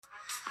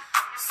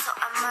So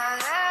I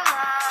murder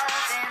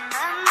love in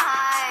the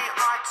night,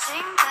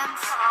 watching them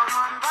fall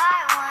one by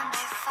one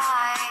they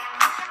fight.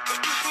 Do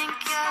you think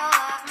you'll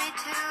love me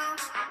too?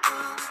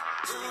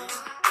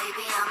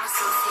 Baby, I'm a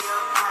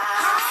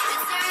sociopath, sweet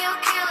serial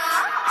killer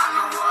on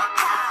the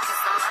warpath.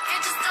 'Cause I love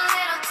you just a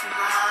little too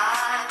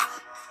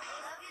much.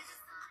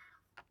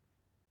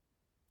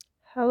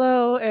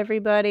 Hello,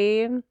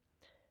 everybody.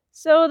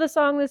 So, the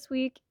song this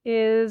week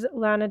is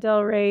Lana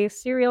Del Rey's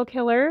Serial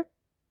Killer.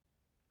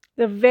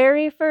 The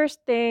very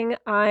first thing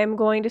I'm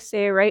going to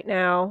say right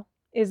now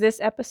is this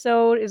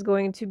episode is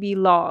going to be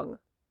long,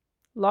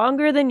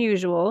 longer than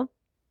usual.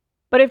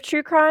 But if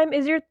true crime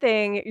is your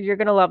thing, you're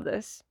going to love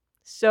this.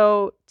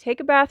 So, take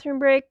a bathroom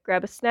break,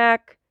 grab a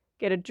snack,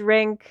 get a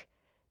drink.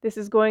 This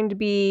is going to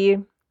be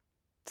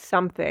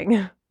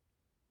something.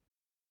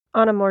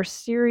 On a more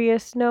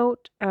serious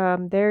note,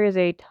 there is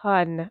a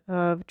ton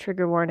of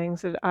trigger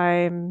warnings that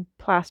I'm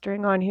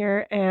plastering on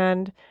here,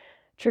 and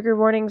trigger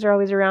warnings are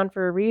always around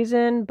for a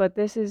reason, but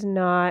this is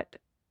not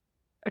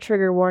a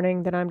trigger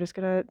warning that I'm just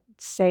gonna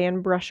say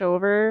and brush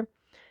over.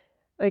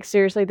 Like,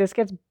 seriously, this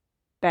gets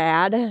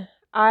bad.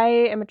 I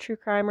am a true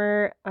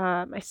crimer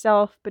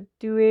myself, but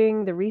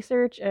doing the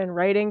research and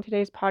writing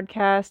today's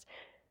podcast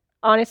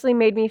honestly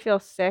made me feel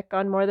sick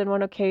on more than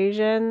one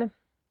occasion.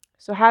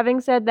 So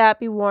having said that,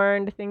 be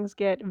warned, things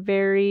get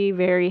very,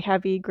 very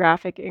heavy,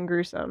 graphic, and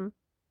gruesome.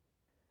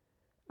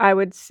 I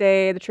would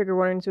say the trigger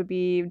warnings would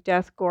be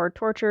death, gore,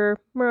 torture,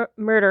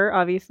 murder,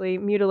 obviously,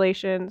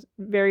 mutilations,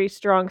 very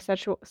strong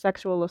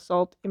sexual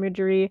assault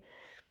imagery,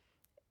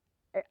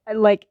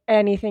 like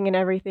anything and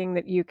everything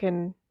that you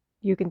can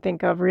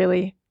think of,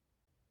 really.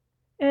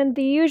 And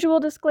the usual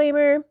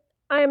disclaimer,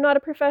 I am not a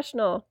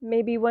professional.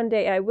 Maybe one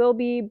day I will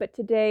be, but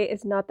today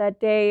is not that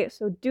day,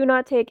 so do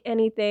not take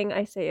anything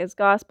I say as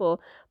gospel.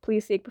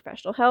 Please seek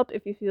professional help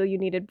if you feel you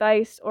need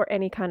advice or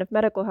any kind of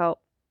medical help.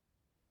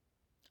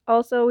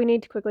 Also, we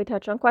need to quickly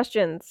touch on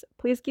questions.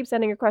 Please keep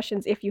sending your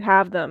questions if you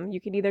have them. You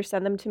can either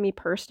send them to me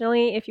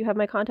personally if you have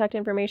my contact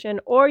information,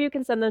 or you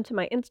can send them to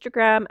my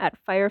Instagram at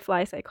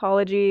Firefly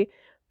Psychology.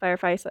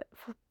 Firefly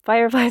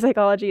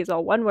Psychology is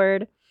all one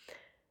word.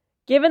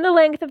 Given the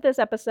length of this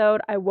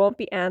episode, I won't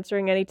be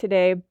answering any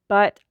today,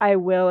 but I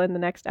will in the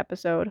next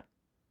episode.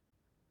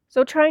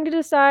 So, trying to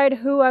decide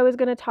who I was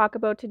going to talk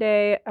about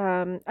today,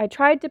 I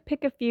tried to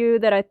pick a few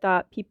that I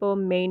thought people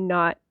may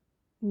not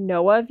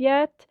know of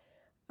yet.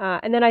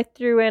 And then I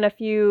threw in a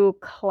few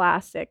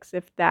classics,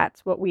 if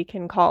that's what we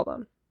can call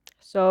them.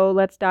 So,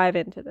 let's dive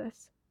into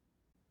this.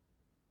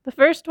 The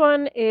first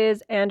one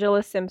is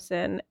Angela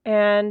Simpson,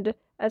 and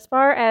as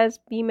far as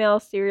female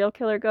serial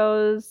killer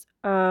goes,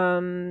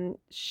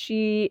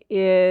 she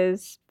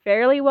is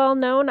fairly well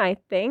known, I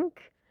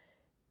think.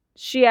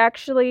 She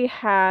actually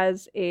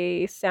has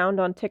a sound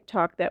on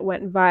TikTok that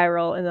went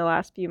viral in the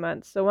last few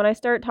months. So when I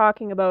start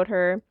talking about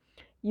her,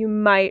 you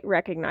might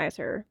recognize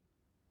her.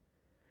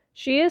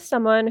 She is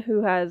someone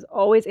who has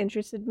always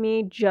interested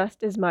me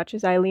just as much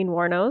as Eileen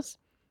Warnos.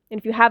 And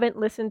if you haven't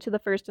listened to the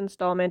first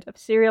installment of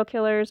Serial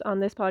Killers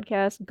on this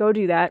podcast, go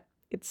do that.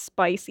 It's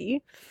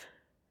spicy.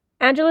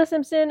 Angela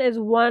Simpson is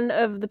one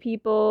of the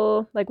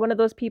people, like one of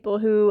those people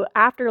who,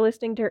 after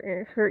listening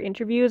to her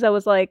interviews, I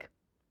was like,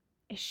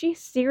 is she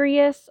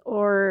serious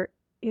or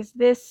is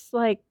this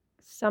like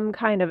some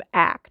kind of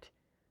act?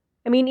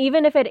 I mean,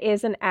 even if it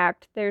is an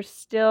act, there's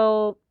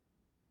still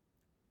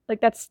like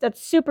that's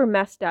super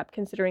messed up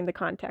considering the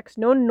context.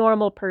 No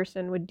normal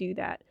person would do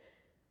that.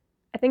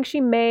 I think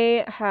she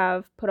may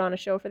have put on a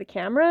show for the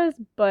cameras,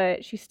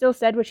 but she still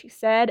said what she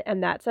said,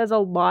 and that says a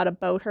lot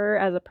about her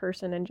as a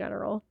person in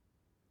general.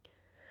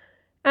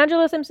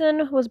 Angela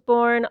Simpson was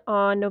born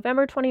on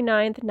November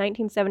 29th,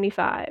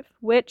 1975,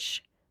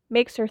 which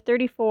makes her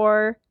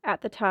 34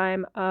 at the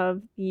time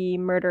of the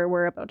murder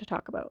we're about to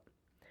talk about.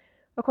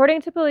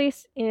 According to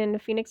police in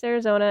Phoenix,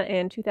 Arizona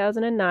in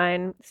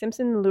 2009,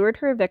 Simpson lured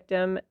her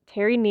victim,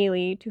 Terry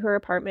Neely, to her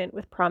apartment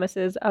with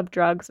promises of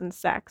drugs and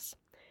sex.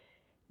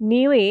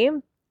 Neely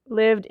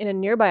lived in a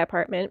nearby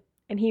apartment,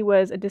 and he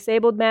was a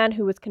disabled man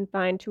who was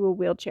confined to a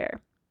wheelchair.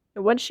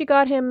 And once she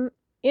got him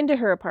into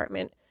her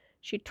apartment,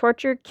 she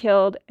tortured,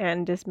 killed,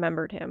 and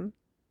dismembered him.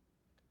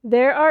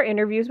 There are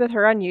interviews with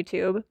her on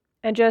YouTube,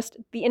 and just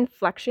the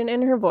inflection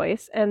in her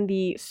voice and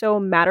the so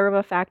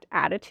matter-of-fact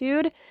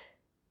attitude,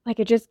 like,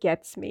 it just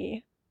gets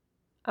me.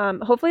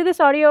 Hopefully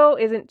this audio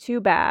isn't too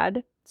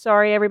bad.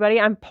 Sorry, everybody,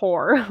 I'm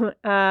poor,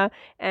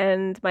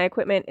 and my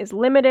equipment is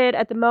limited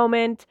at the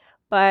moment,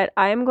 but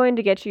I am going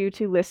to get you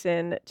to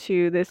listen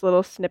to this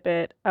little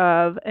snippet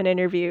of an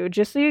interview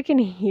just so you can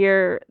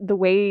hear the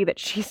way that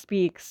she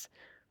speaks.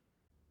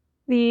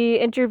 The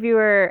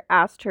interviewer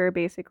asked her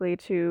basically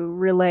to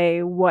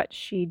relay what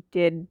she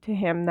did to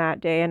him that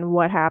day and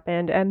what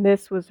happened, and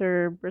this was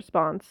her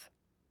response.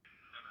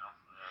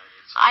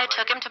 I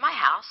took him to my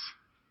house,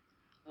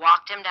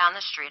 walked him down the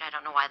street. I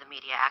don't know why the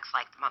media acts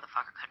like the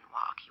motherfucker couldn't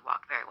walk. He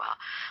walked very well.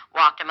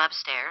 Walked him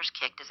upstairs,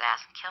 kicked his ass,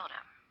 and killed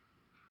him.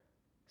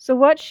 So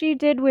what she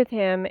did with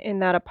him in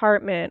that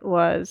apartment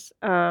was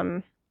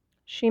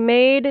she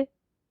made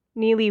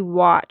Neely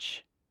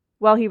watch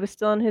while he was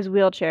still in his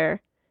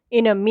wheelchair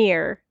in a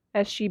mirror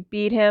as she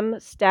beat him,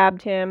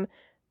 stabbed him,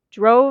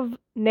 drove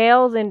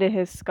nails into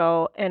his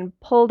skull, and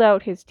pulled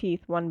out his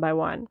teeth one by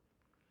one.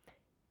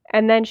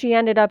 And then she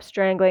ended up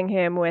strangling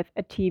him with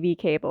a TV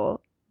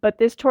cable. But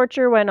this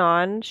torture went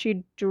on.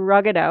 She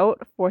drug it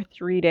out for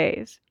 3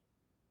 days.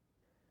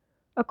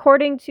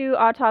 According to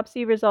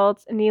autopsy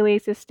results, Neely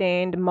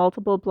sustained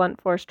multiple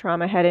blunt force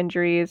trauma head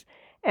injuries,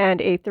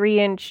 and a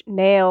 3-inch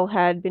nail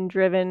had been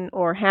driven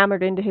or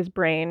hammered into his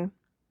brain.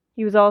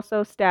 He was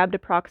also stabbed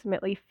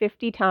approximately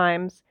 50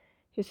 times,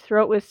 his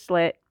throat was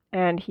slit,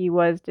 and he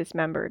was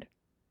dismembered.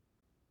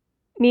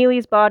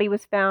 Neely's body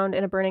was found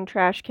in a burning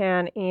trash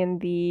can in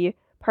the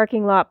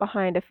parking lot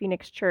behind a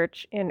Phoenix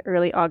church in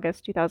early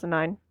August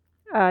 2009.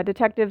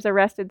 Detectives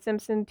arrested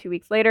Simpson 2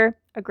 weeks later.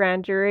 A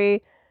grand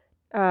jury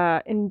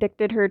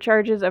indicted her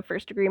charges of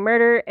first-degree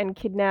murder and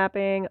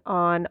kidnapping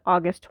on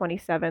August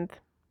 27th.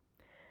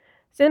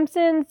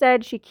 Simpson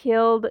said she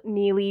killed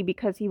Neely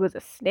because he was a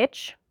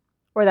snitch,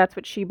 or that's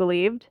what she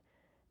believed,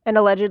 and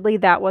allegedly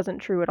that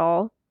wasn't true at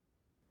all.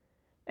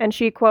 And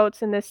she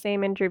quotes in this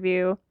same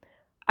interview,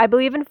 "I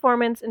believe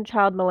informants and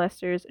child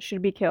molesters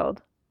should be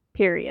killed,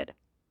 period."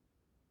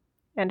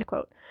 End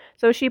quote.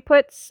 So she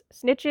puts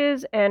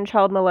snitches and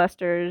child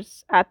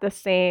molesters at the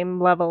same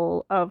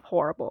level of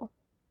horrible.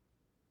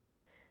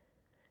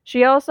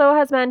 She also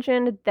has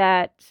mentioned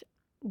that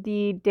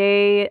the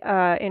day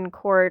in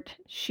court,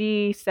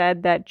 she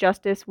said that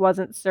justice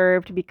wasn't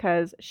served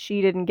because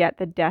she didn't get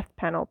the death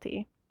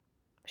penalty.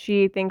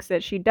 She thinks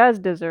that she does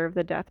deserve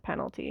the death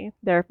penalty,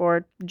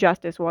 therefore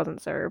justice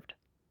wasn't served.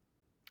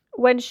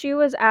 When she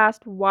was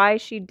asked why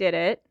she did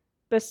it,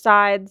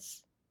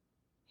 besides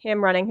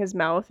him running his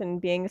mouth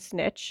and being a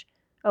snitch,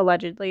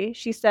 allegedly,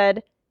 she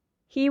said,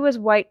 "He was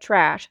white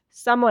trash.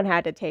 Someone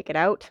had to take it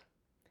out."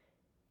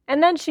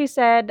 And then she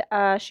said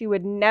she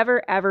would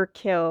never ever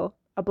kill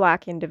a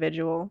black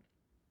individual.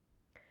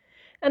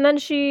 And then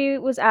she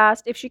was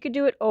asked if she could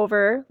do it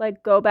over,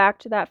 like go back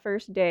to that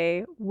first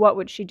day, what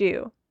would she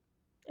do?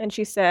 And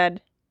she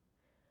said,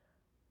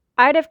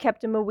 "I'd have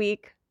kept him a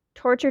week,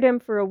 tortured him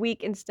for a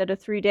week instead of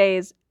 3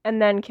 days, and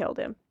then killed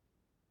him."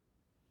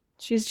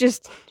 She's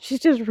just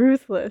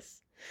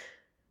ruthless.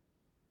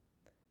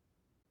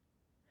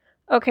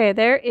 Okay,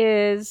 there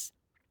is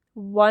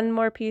one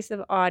more piece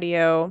of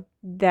audio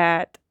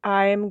that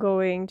I'm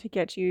going to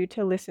get you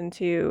to listen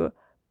to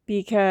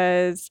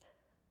because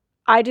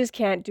I just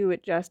can't do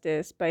it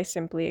justice by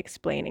simply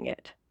explaining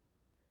it.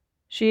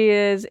 She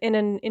is in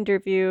an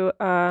interview,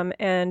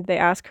 and they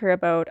ask her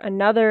about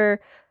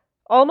another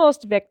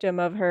almost victim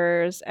of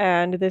hers,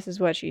 and this is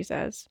what she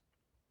says.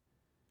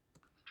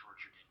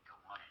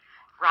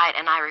 Right,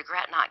 and I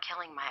regret not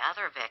killing my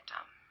other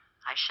victim.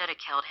 I should have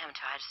killed him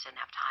too. I just didn't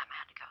have time.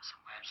 I had to go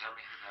somewhere. Tell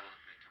me who that other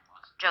victim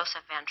was.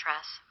 Joseph Van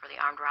Tress for the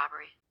armed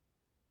robbery.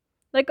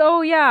 Like,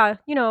 oh yeah,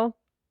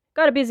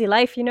 got a busy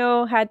life,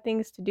 had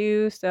things to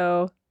do,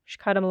 so she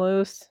cut him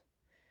loose.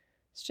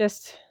 It's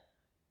just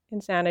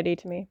insanity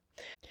to me.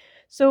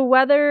 So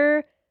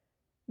whether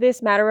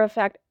this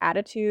matter-of-fact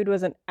attitude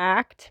was an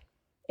act,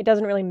 it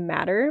doesn't really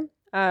matter.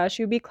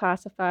 She would be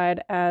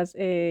classified as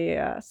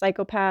a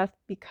psychopath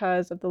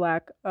because of the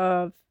lack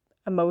of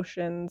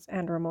emotions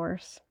and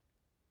remorse.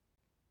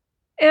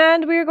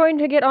 And we're going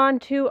to get on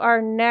to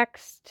our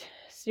next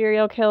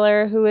serial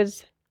killer, who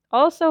is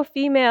also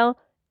female,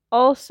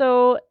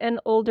 also an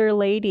older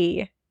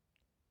lady.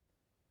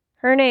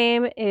 Her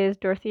name is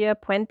Dorothea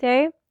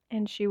Puente,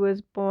 and she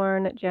was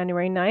born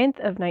January 9th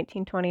of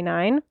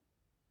 1929.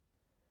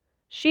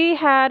 She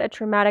had a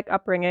traumatic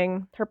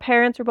upbringing. Her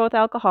parents were both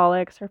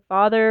alcoholics. Her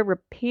father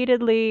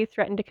repeatedly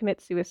threatened to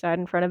commit suicide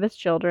in front of his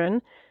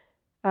children.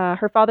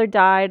 Her father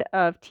died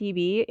of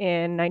TB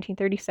in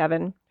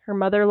 1937. Her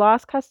mother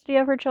lost custody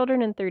of her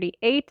children in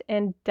 1938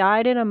 and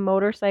died in a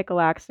motorcycle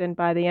accident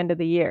by the end of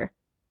the year.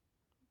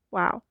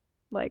 Wow.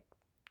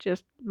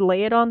 Just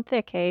lay it on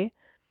thick, hey?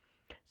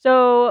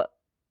 So,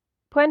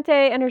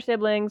 Puente and her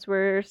siblings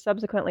were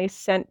subsequently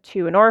sent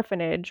to an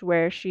orphanage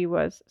where she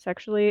was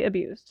sexually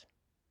abused.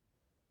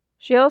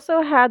 She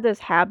also had this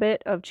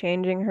habit of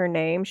changing her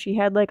name. She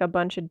had a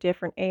bunch of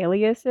different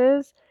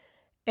aliases,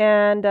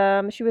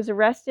 and she was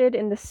arrested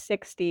in the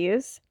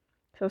 60s,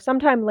 so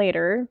sometime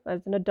later,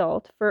 as an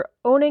adult, for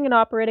owning and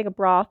operating a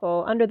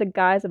brothel under the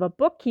guise of a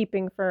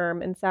bookkeeping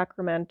firm in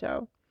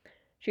Sacramento.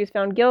 She was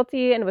found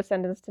guilty and was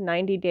sentenced to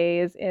 90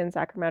 days in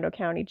Sacramento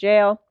County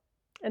Jail.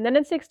 And then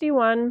in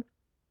 1961,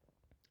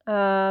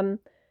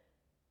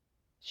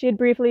 she had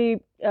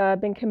briefly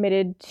been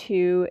committed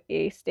to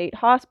a state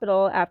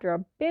hospital after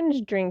a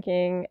binge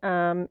drinking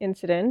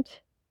incident,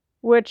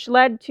 which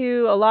led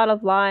to a lot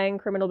of lying,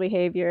 criminal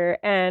behavior,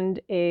 and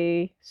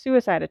a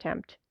suicide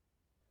attempt.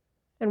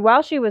 And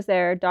while she was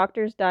there,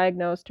 doctors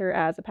diagnosed her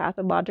as a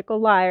pathological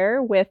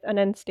liar with an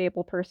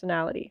unstable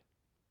personality.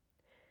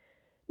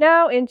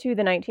 Now into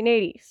the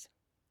 1980s.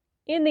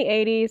 In the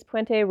 80s,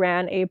 Puente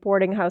ran a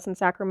boarding house in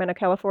Sacramento,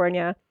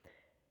 California.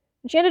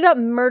 She ended up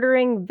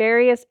murdering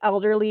various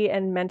elderly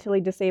and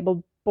mentally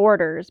disabled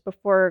boarders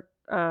before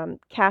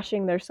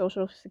cashing their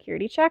Social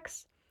Security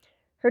checks.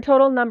 Her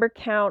total number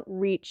count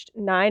reached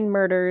 9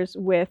 murders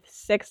with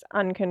 6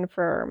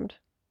 unconfirmed.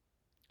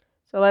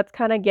 So let's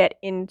kind of get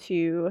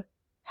into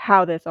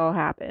how this all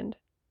happened.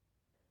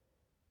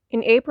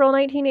 In April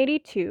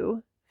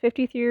 1982,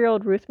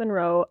 53-year-old Ruth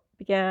Monroe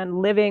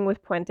began living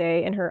with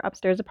Puente in her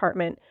upstairs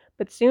apartment,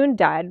 but soon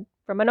died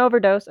from an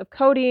overdose of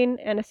codeine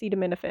and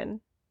acetaminophen,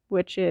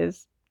 which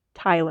is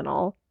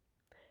Tylenol.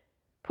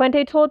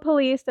 Puente told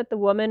police that the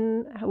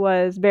woman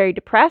was very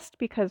depressed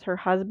because her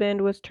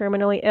husband was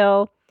terminally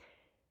ill,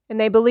 and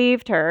they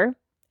believed her,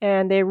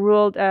 and they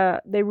ruled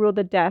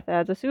the death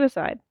as a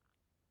suicide.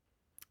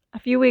 A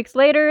few weeks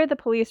later, the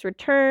police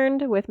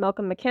returned with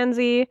Malcolm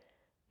McKenzie.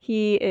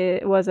 He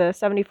was a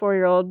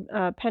 74-year-old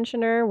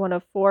pensioner, one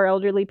of 4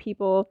 elderly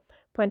people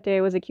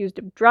Puente was accused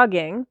of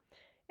drugging,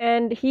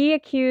 and he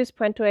accused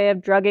Puente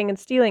of drugging and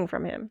stealing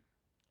from him.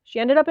 She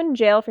ended up in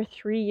jail for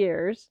 3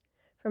 years,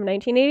 from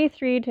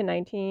 1983 to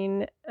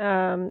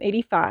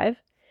 1985,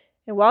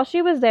 and while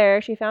she was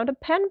there, she found a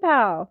pen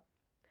pal,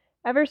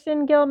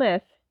 Everson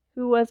Gilmith,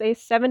 who was a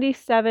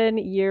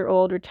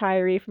 77-year-old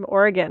retiree from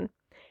Oregon.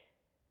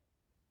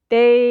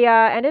 They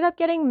ended up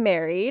getting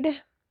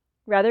married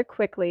rather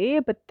quickly,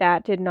 but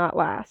that did not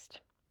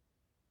last.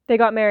 They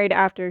got married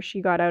after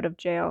she got out of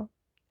jail.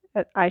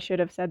 I should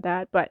have said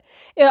that, but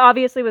it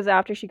obviously was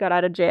after she got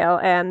out of jail,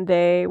 and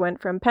they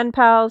went from pen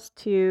pals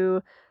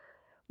to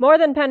more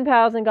than pen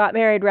pals and got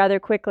married rather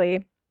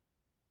quickly.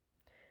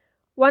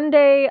 One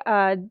day,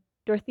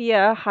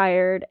 Dorothea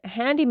hired a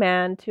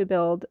handyman to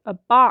build a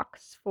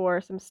box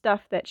for some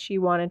stuff that she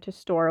wanted to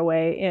store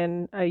away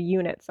in a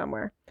unit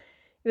somewhere.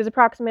 It was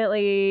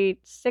approximately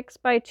 6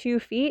 by 2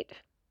 feet.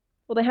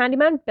 Well, the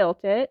handyman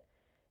built it,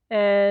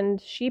 and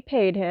she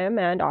paid him,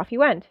 and off he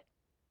went.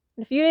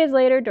 And a few days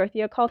later,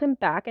 Dorothea called him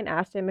back and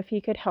asked him if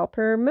he could help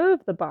her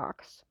move the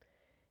box.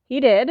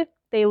 He did.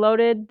 They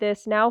loaded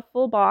this now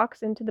full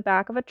box into the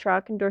back of a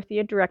truck, and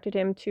Dorothea directed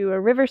him to a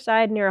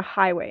riverside near a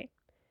highway.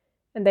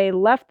 And they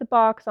left the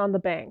box on the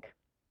bank.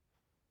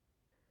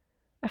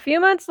 A few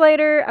months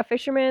later, a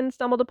fisherman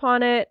stumbled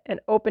upon it and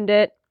opened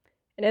it,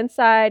 and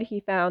inside he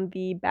found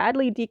the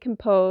badly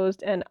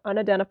decomposed and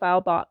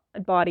unidentifiable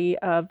body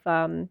of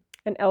an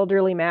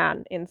elderly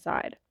man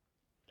inside.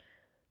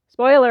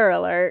 Spoiler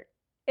alert,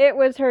 it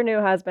was her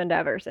new husband,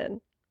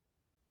 Everson.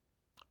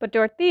 But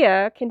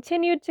Dorothea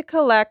continued to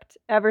collect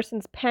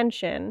Everson's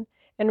pension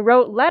and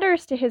wrote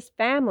letters to his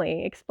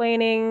family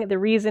explaining the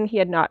reason he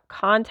had not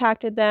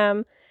contacted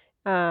them.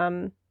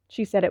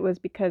 She said it was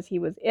because he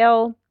was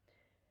ill.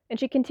 And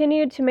she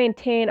continued to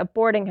maintain a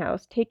boarding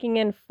house, taking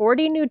in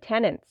 40 new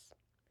tenants.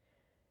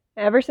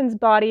 Everson's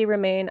body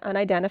remained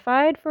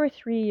unidentified for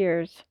 3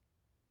 years.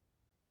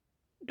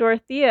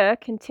 Dorothea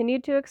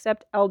continued to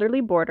accept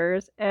elderly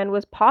boarders and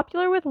was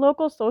popular with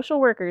local social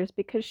workers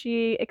because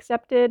she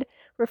accepted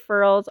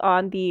referrals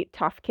on the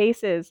tough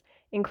cases,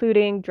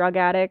 including drug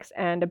addicts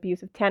and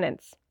abusive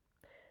tenants.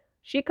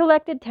 She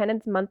collected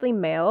tenants' monthly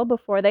mail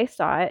before they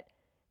saw it,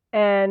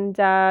 and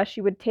she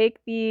would take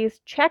these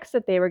checks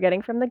that they were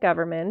getting from the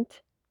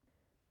government,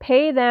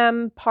 pay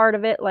them part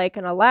of it like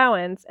an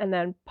allowance, and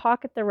then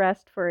pocket the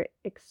rest for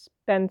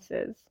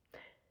expenses.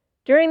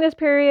 During this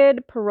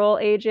period, parole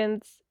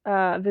agents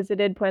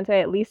visited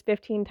Puente at least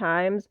 15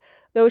 times.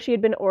 Though she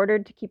had been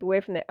ordered to keep away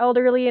from the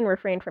elderly and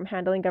refrain from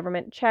handling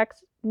government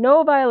checks,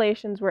 no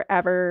violations were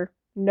ever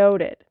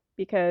noted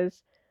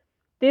because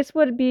this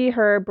would be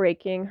her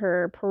breaking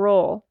her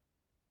parole.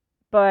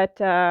 But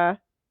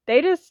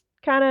they just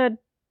kind of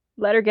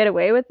let her get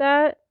away with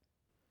that.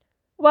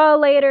 While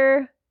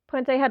later,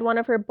 Puente had one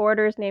of her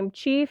boarders named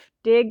Chief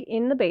dig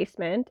in the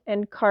basement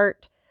and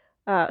cart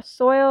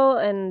soil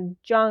and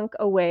junk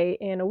away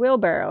in a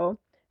wheelbarrow.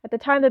 At the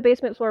time, the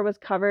basement floor was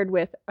covered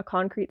with a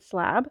concrete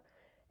slab,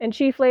 and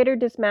Chief later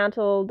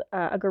dismantled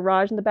a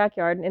garage in the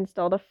backyard and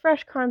installed a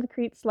fresh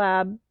concrete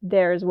slab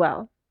there as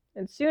well.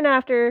 And soon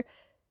after,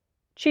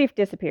 Chief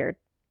disappeared.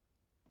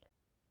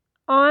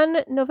 On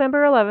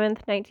November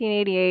 11th,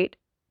 1988,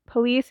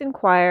 police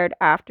inquired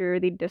after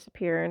the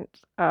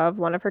disappearance of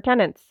one of her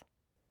tenants.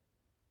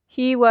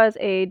 He was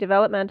a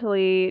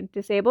developmentally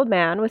disabled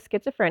man with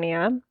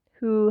schizophrenia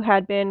who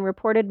had been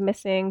reported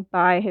missing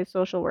by his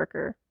social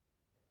worker.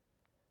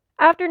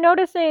 After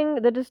noticing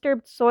the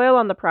disturbed soil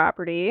on the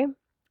property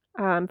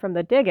from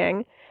the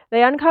digging,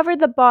 they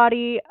uncovered the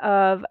body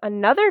of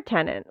another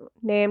tenant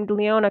named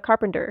Leona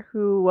Carpenter,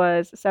 who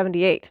was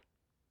 78.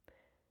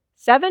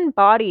 7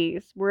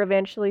 bodies were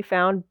eventually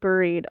found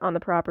buried on the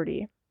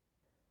property.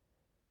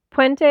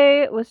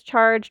 Puente was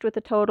charged with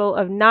a total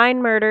of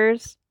 9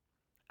 murders.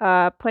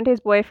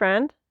 Puente's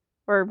boyfriend,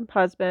 or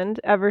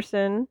husband,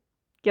 Everson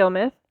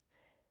Gilmith,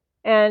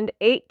 and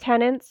 8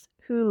 tenants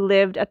who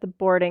lived at the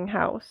boarding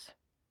house.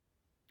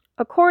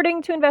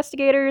 According to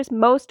investigators,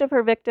 most of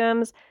her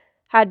victims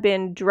had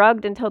been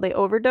drugged until they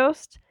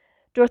overdosed.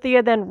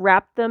 Dorothea then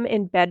wrapped them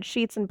in bed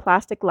sheets and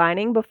plastic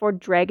lining before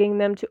dragging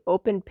them to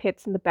open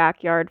pits in the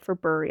backyard for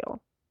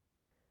burial.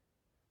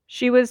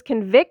 She was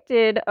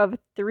convicted of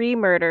 3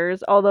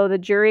 murders, although the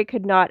jury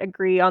could not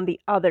agree on the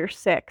other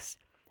 6.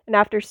 And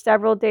after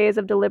several days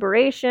of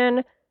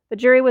deliberation, The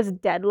jury was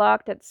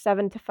deadlocked at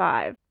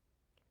 7-5.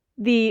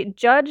 The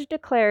judge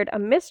declared a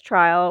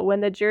mistrial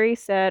when the jury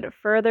said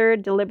further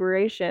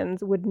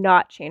deliberations would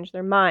not change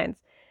their minds.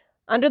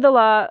 Under the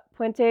law,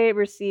 Puente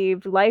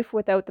received life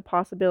without the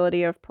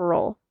possibility of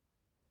parole.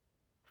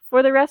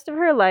 For the rest of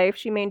her life,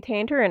 she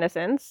maintained her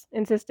innocence,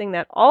 insisting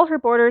that all her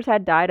boarders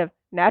had died of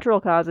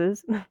natural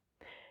causes.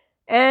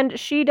 And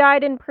she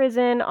died in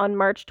prison on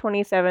March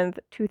 27th,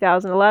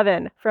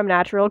 2011, from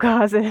natural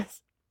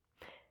causes.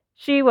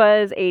 She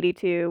was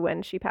 82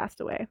 when she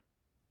passed away.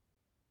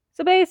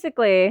 So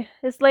basically,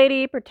 this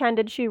lady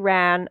pretended she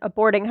ran a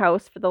boarding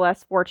house for the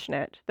less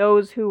fortunate,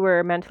 those who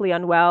were mentally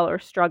unwell or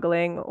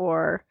struggling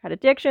or had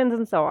addictions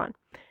and so on.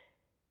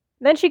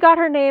 Then she got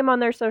her name on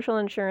their social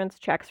insurance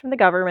checks from the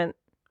government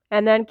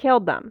and then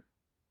killed them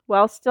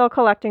while still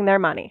collecting their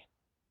money.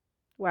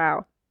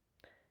 Wow.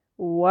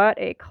 What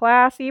a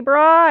classy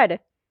broad!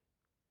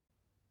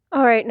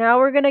 Alright, now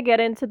we're going to get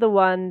into the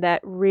one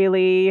that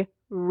really,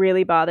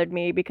 really bothered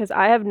me because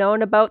I have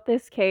known about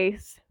this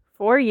case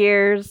for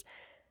years.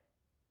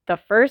 The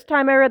first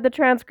time I read the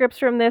transcripts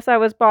from this, I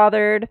was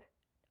bothered.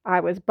 I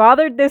was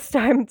bothered this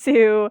time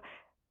too.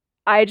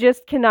 I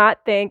just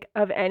cannot think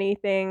of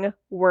anything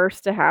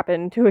worse to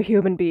happen to a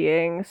human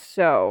being.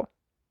 So,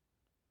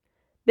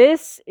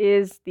 this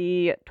is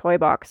the Toy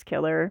Box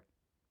Killer.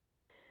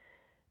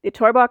 The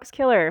Toy Box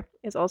Killer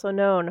is also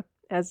known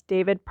as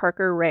David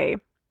Parker Ray.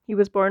 He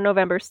was born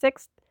November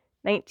 6th,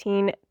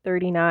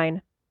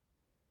 1939.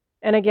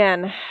 And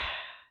again,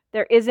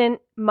 there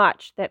isn't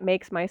much that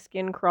makes my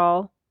skin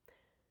crawl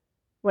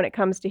when it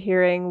comes to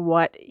hearing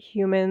what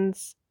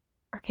humans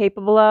are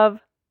capable of.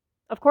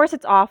 Of course,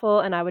 it's awful,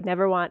 and I would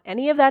never want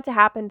any of that to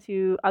happen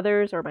to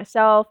others or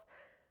myself.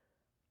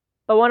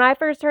 But when I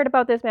first heard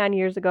about this man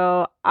years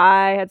ago,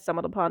 I had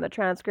stumbled upon the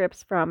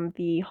transcripts from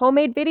the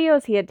homemade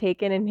videos he had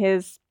taken in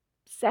his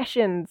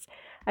sessions,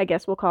 I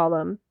guess we'll call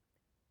them.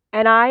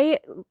 And I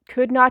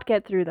could not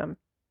get through them.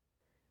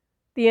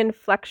 The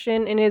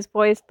inflection in his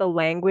voice, the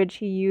language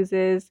he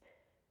uses,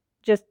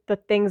 just the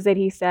things that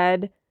he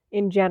said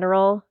in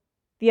general,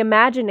 the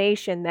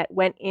imagination that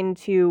went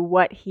into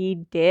what he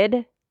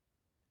did,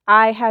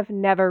 I have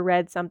never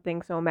read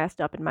something so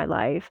messed up in my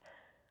life.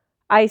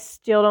 I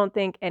still don't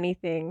think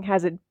anything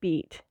has it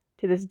beat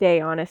to this day,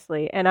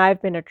 honestly, and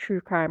I've been a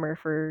true crimer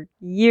for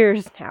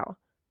years now.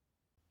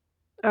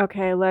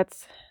 Okay,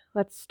 let's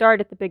start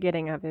at the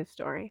beginning of his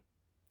story.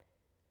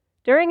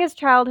 During his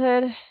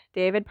childhood,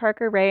 David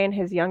Parker Ray and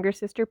his younger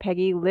sister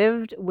Peggy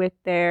lived with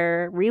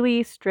their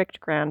really strict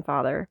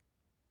grandfather.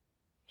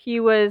 He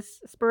was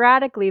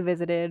sporadically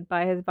visited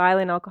by his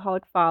violent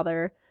alcoholic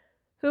father,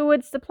 who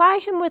would supply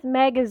him with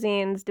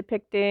magazines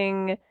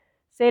depicting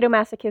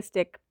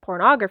sadomasochistic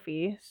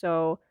pornography,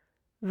 so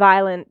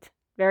violent,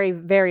 very,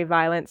 very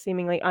violent,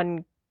 seemingly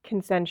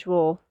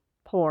unconsensual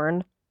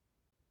porn.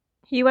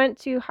 He went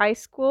to high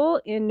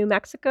school in New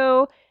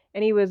Mexico,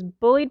 and he was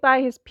bullied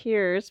by his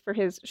peers for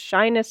his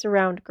shyness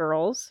around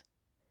girls.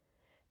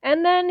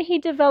 And then he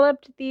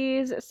developed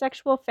these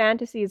sexual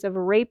fantasies of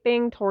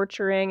raping,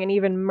 torturing, and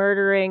even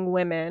murdering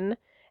women,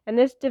 and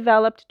this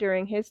developed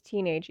during his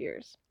teenage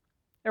years.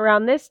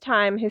 Around this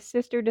time, his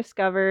sister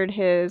discovered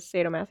his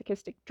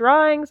sadomasochistic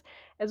drawings,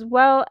 as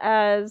well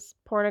as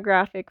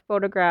pornographic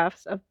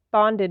photographs of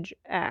bondage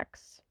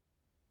acts.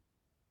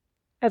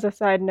 As a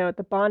side note,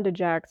 the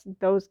bondage acts,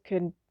 those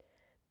could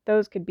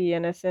be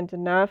innocent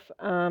enough,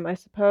 I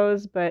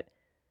suppose, but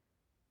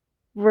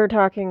we're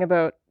talking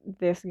about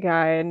this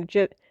guy, and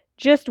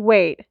just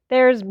wait.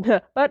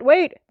 But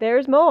wait,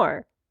 there's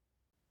more.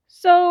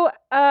 So,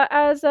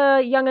 as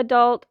a young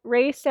adult,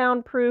 Ray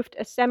soundproofed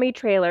a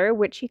semi-trailer,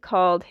 which he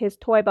called his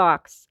toy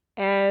box,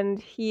 and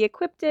he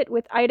equipped it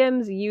with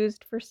items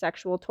used for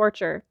sexual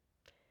torture.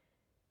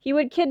 He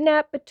would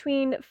kidnap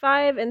between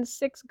 5 and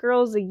 6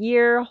 girls a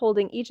year,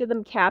 holding each of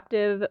them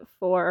captive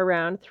for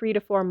around 3 to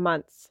 4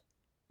 months.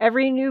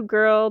 Every new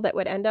girl that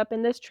would end up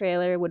in this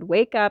trailer would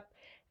wake up,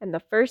 and the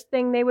first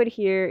thing they would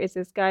hear is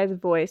this guy's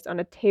voice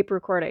on a tape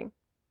recording.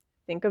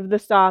 Think of the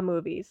Saw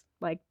movies,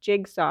 like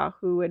Jigsaw,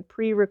 who would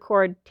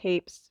pre-record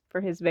tapes for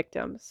his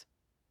victims.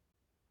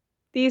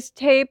 These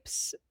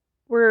tapes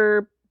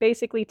were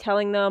basically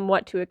telling them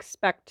what to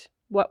expect,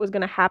 what was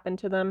going to happen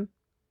to them,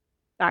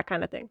 that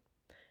kind of thing.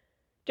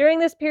 During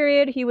this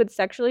period, he would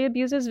sexually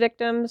abuse his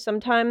victims,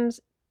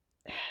 sometimes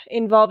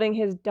involving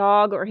his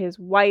dog or his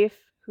wife,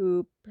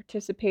 who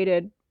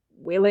participated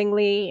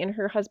willingly in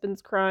her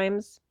husband's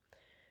crimes,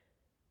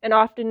 and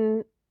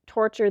often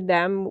tortured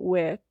them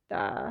with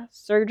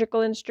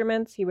surgical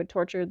instruments. He would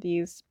torture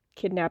these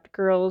kidnapped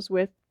girls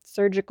with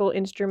surgical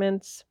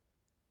instruments.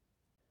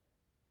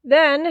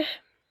 Then,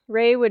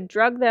 Ray would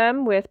drug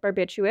them with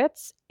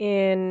barbiturates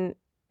in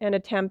an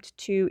attempt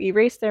to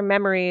erase their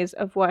memories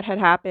of what had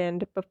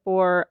happened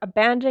before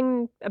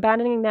abandoning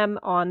them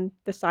on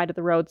the side of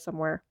the road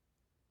somewhere.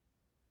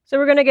 So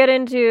we're going to get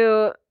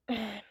into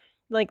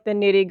like the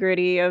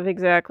nitty-gritty of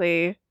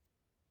exactly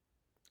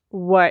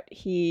what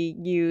he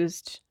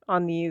used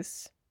on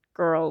these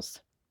girls.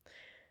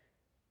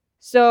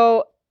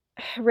 So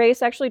Ray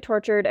sexually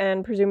tortured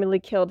and presumably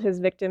killed his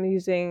victim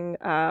using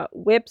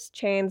whips,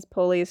 chains,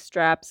 pulleys,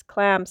 straps,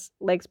 clamps,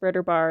 leg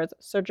spreader bars,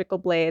 surgical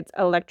blades,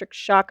 electric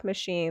shock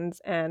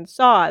machines, and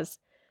saws,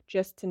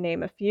 just to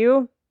name a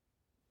few.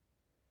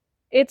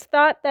 It's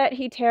thought that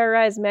he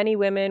terrorized many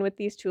women with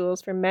these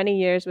tools for many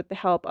years with the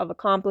help of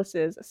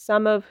accomplices,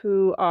 some of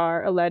who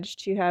are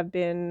alleged to have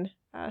been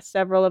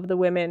several of the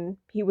women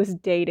he was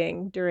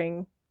dating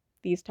during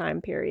these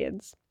time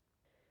periods.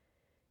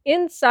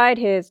 Inside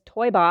his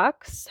toy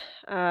box,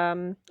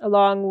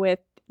 along with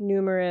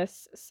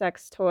numerous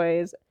sex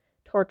toys,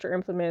 torture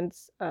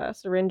implements,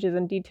 syringes,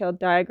 and detailed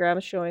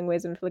diagrams showing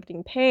ways of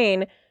inflicting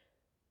pain,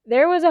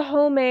 there was a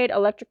homemade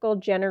electrical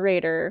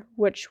generator,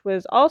 which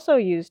was also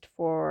used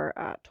for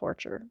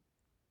torture.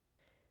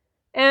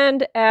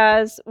 And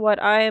as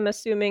what I am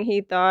assuming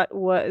he thought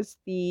was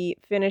the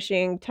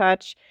finishing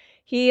touch,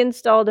 he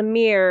installed a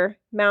mirror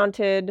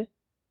mounted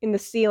in the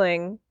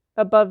ceiling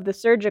above the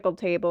surgical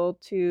table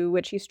to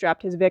which he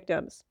strapped his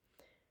victims.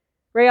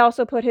 Ray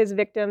also put his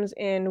victims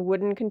in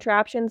wooden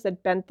contraptions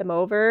that bent them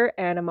over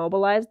and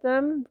immobilized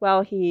them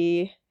while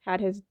he had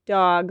his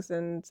dogs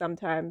and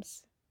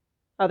sometimes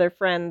other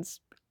friends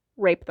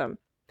rape them.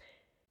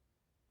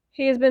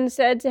 He has been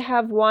said to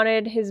have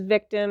wanted his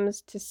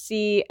victims to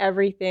see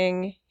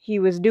everything he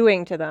was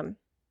doing to them.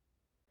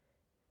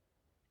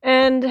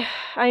 And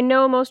I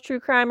know most true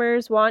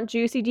crimers want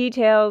juicy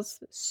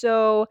details,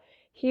 so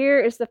here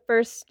is the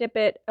first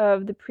snippet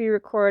of the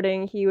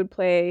pre-recording he would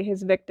play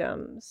his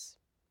victims.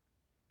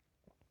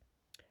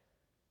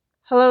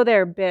 Hello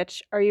there,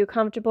 bitch. Are you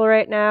comfortable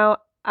right now?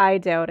 I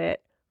doubt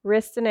it.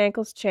 Wrists and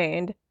ankles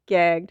chained,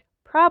 gagged,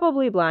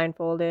 probably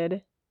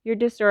blindfolded. You're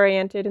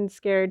disoriented and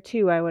scared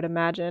too, I would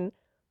imagine.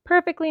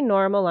 Perfectly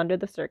normal under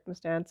the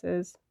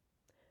circumstances.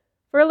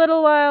 For a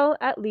little while,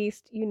 at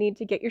least, you need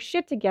to get your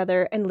shit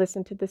together and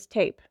listen to this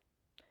tape.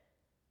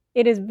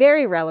 It is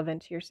very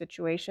relevant to your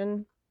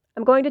situation.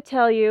 I'm going to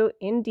tell you,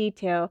 in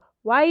detail,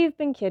 why you've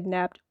been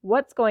kidnapped,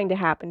 what's going to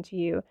happen to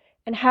you,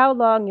 and how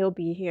long you'll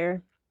be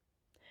here.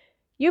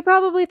 You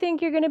probably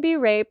think you're going to be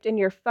raped, and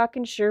you're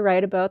fucking sure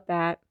right about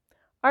that.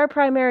 Our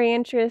primary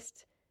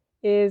interest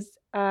is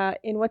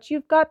in what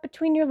you've got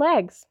between your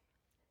legs.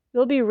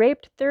 You'll be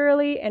raped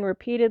thoroughly and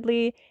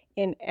repeatedly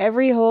in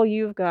every hole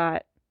you've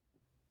got.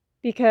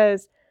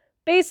 Because,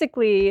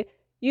 basically,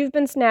 you've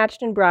been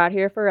snatched and brought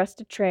here for us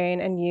to train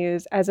and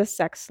use as a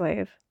sex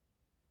slave.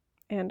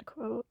 End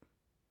quote.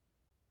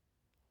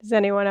 Does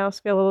anyone else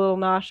feel a little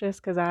nauseous?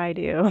 Because I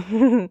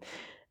do.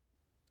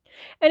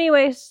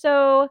 Anyway,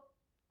 so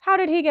how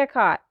did he get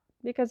caught?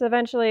 Because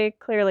eventually,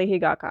 clearly, he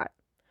got caught.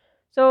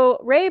 So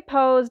Ray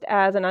posed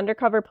as an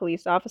undercover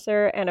police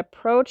officer and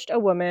approached a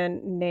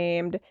woman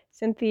named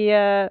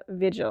Cynthia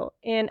Vigil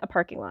in a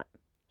parking lot.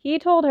 He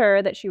told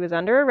her that she was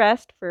under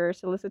arrest for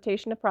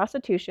solicitation of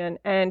prostitution,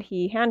 and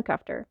he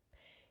handcuffed her.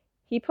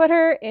 He put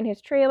her in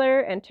his trailer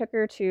and took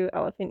her to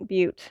Elephant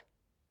Butte,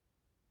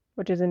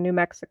 which is in New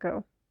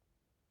Mexico.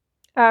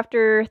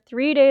 After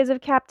 3 days of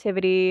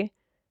captivity,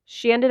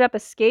 she ended up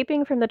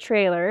escaping from the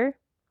trailer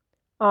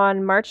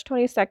on March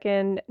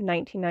 22nd,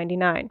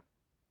 1999.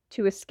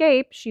 To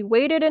escape, she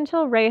waited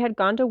until Ray had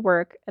gone to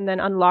work and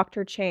then unlocked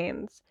her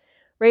chains.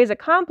 Ray's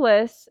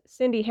accomplice,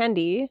 Cindy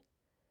Hendy,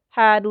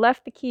 had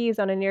left the keys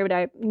on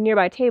a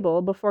nearby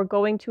table before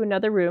going to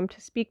another room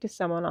to speak to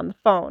someone on the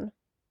phone.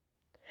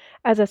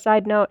 As a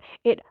side note,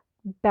 it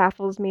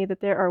baffles me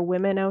that there are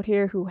women out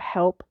here who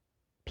help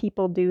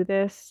people do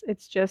this.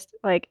 It's just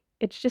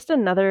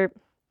another...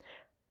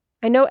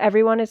 I know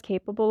everyone is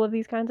capable of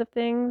these kinds of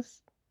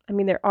things. I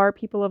mean, there are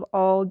people of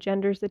all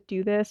genders that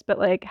do this, but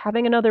like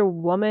having another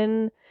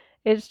woman,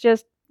 it's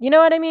just, you know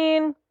what I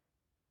mean?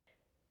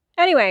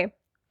 Anyway,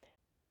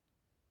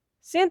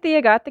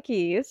 Cynthia got the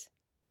keys,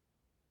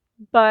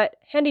 but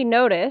Hendy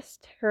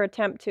noticed her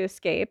attempt to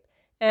escape,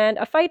 and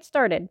a fight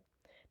started.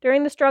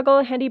 During the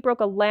struggle, Hendy broke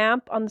a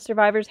lamp on the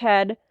survivor's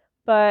head,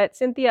 but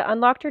Cynthia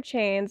unlocked her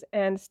chains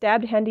and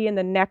stabbed Hendy in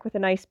the neck with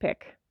an ice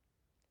pick.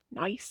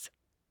 Nice.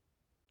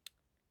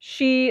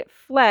 She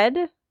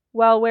fled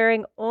while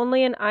wearing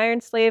only an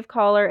iron slave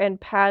collar and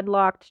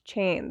padlocked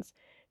chains.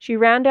 She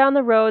ran down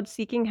the road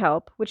seeking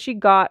help, which she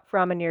got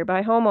from a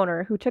nearby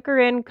homeowner, who took her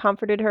in,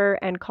 comforted her,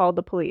 and called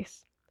the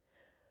police.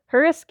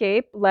 Her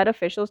escape led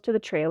officials to the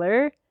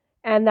trailer,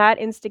 and that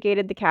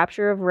instigated the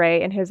capture of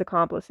Ray and his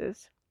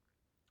accomplices.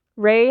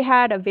 Ray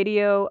had a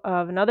video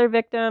of another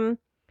victim,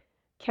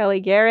 Kelly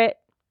Garrett,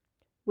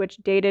 which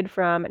dated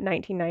from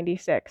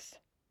 1996.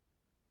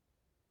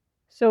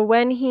 So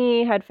when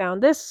he had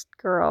found this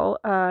girl,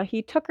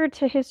 he took her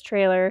to his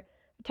trailer,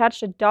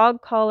 attached a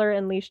dog collar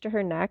and leash to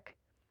her neck.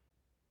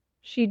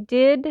 She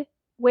did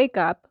wake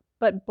up,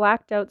 but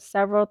blacked out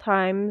several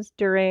times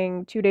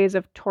during 2 days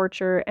of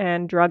torture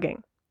and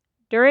drugging.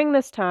 During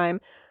this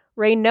time,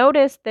 Ray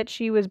noticed that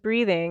she was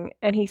breathing,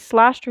 and he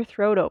slashed her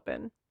throat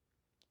open.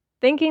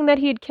 Thinking that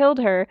he had killed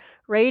her,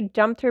 Ray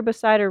dumped her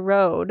beside a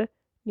road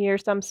near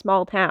some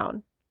small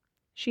town.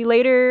 She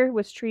later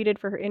was treated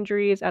for her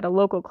injuries at a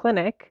local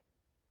clinic.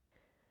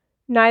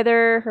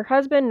 Neither her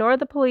husband nor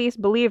the police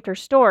believed her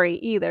story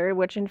either,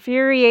 which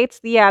infuriates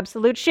the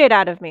absolute shit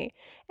out of me.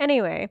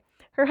 Anyway,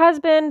 her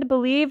husband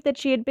believed that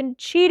she had been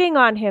cheating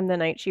on him the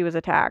night she was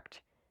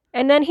attacked,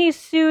 and then he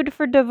sued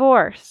for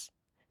divorce.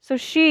 So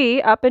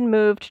she up and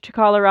moved to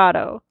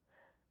Colorado.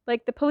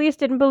 Like, the police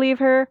didn't believe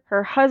her,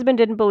 her husband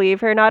didn't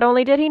believe her. Not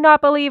only did he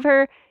not believe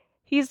her,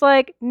 he's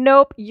like,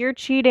 nope, you're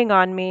cheating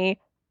on me.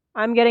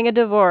 I'm getting a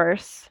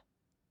divorce.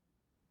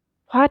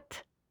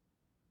 What?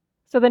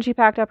 So then she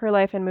packed up her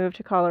life and moved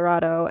to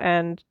Colorado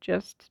and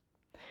just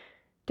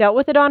dealt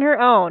with it on her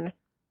own.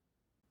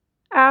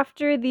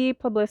 After the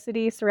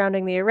publicity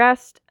surrounding the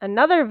arrest,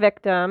 another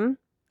victim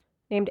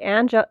named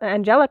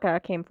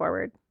Angelica came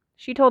forward.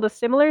 She told a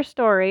similar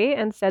story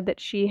and said that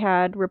she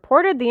had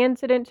reported the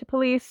incident to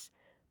police,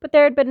 but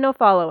there had been no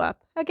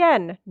follow-up.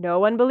 Again, no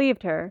one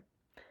believed her.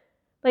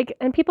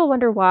 And people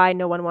wonder why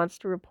no one wants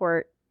to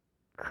report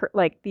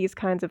these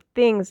kinds of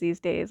things these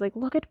days.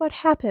 Look at what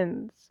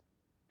happens.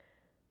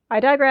 I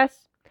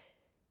digress.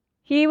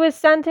 He was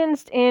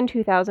sentenced in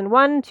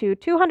 2001 to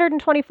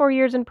 224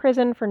 years in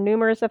prison for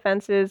numerous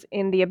offenses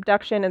in the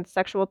abduction and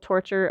sexual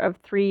torture of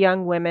 3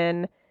 young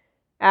women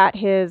at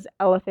his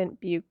Elephant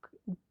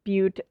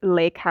Butte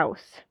Lake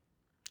house.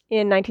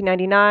 In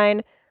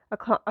 1999,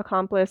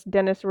 accomplice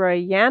Dennis Roy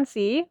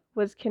Yancey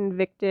was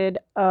convicted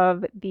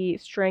of the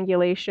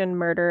strangulation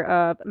murder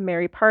of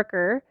Mary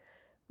Parker,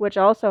 which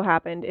also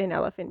happened in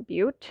Elephant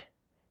Butte,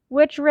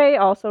 which Ray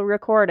also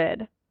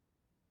recorded.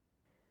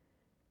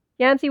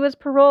 Yancey was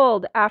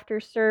paroled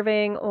after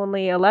serving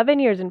only 11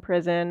 years in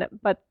prison,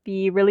 but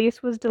the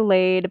release was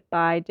delayed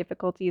by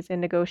difficulties in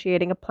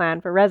negotiating a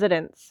plan for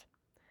residence.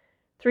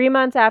 3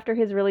 months after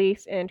his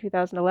release in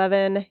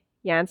 2011,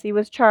 Yancey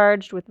was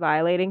charged with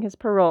violating his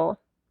parole.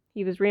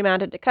 He was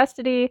remanded to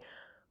custody,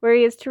 where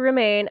he is to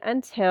remain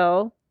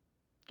until,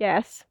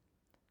 guess,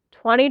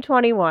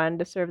 2021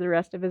 to serve the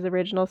rest of his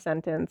original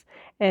sentence.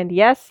 And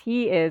yes,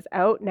 he is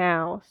out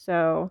now,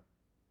 so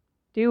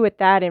do with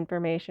that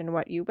information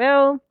what you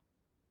will.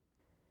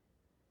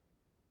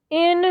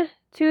 In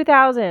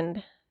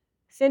 2000,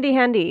 Cindy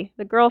Hendy,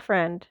 the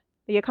girlfriend,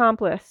 the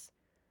accomplice,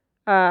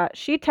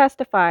 she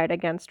testified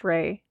against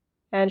Ray,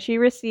 and she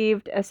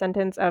received a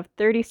sentence of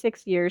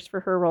 36 years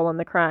for her role in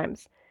the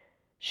crimes.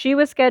 She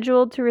was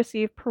scheduled to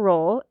receive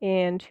parole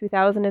in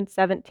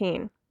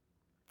 2017.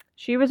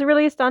 She was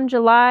released on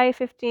July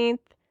 15th,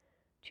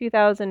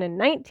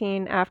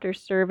 2019, after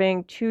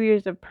serving 2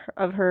 years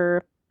of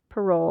her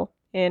parole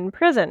in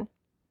prison.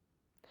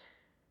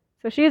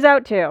 So she's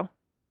out too.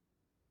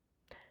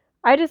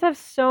 I just have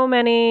so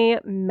many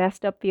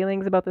messed up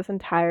feelings about this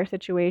entire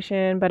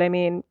situation, but I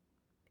mean,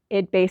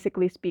 it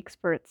basically speaks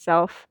for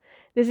itself.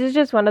 This is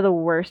just one of the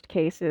worst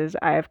cases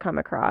I have come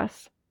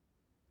across.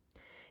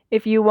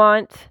 If you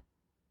want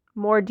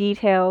more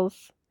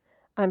details,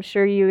 I'm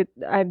sure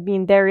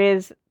there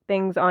is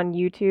things on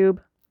YouTube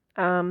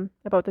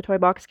about the Toy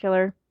Box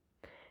Killer.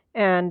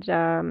 And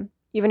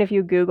even if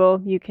you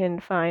Google, you can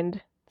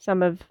find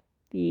some of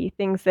the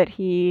things that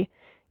he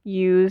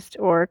used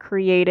or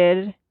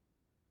created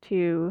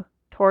to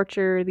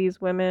torture these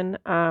women.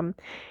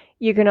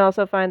 You can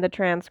also find the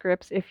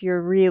transcripts if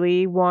you're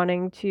really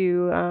wanting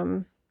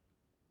to,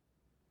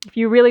 if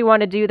you really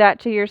want to do that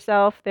to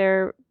yourself.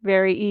 They're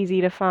very easy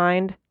to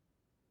find.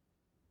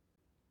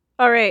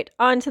 All right,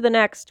 on to the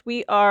next.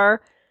 We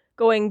are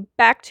going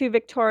back to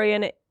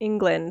Victorian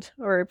England,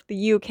 or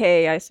the UK,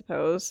 I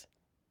suppose.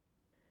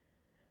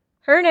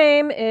 Her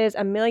name is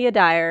Amelia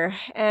Dyer,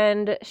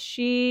 and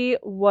she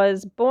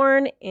was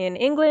born in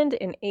England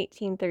in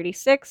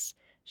 1836.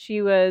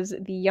 She was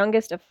the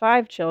youngest of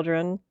 5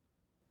 children.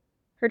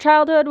 Her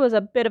childhood was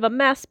a bit of a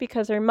mess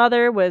because her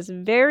mother was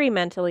very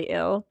mentally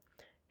ill.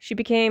 She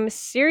became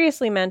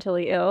seriously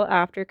mentally ill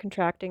after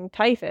contracting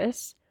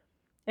typhus,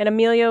 and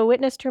Amelia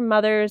witnessed her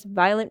mother's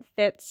violent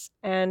fits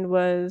and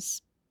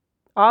was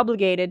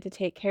obligated to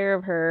take care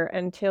of her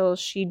until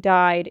she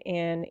died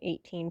in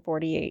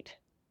 1848.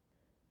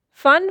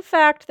 Fun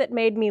fact that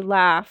made me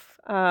laugh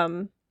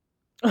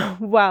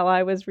while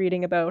I was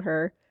reading about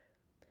her.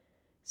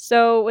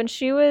 So when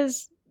she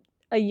was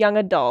a young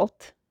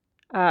adult,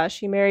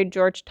 she married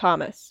George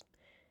Thomas.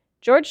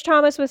 George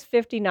Thomas was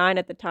 59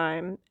 at the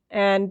time,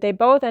 and they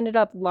both ended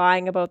up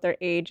lying about their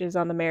ages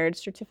on the marriage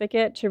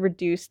certificate to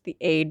reduce the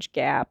age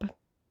gap,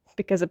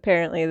 because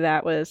apparently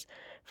that was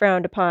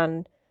frowned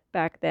upon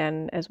back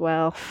then as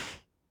well.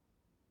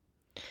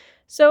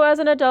 So as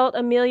an adult,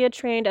 Amelia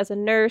trained as a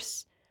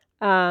nurse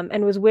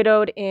and was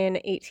widowed in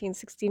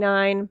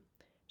 1869.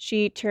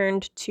 She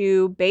turned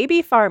to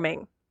baby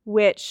farming,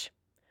 which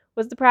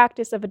was the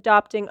practice of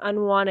adopting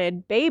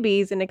unwanted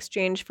babies in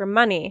exchange for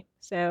money.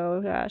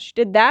 So she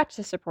did that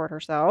to support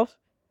herself.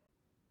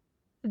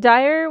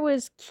 Dyer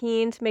was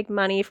keen to make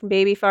money from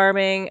baby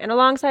farming, and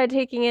alongside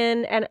taking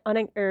in and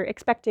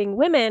expecting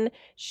women,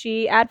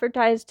 she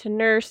advertised to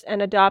nurse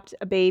and adopt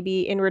a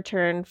baby in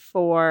return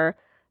for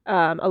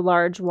a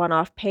large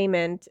one-off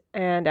payment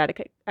and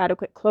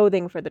adequate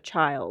clothing for the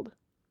child.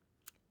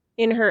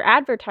 In her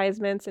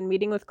advertisements and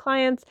meeting with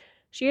clients,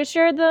 She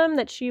assured them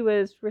that she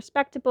was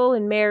respectable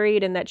and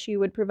married and that she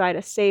would provide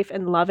a safe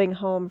and loving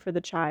home for the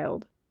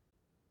child.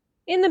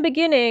 In the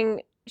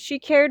beginning, she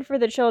cared for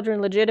the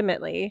children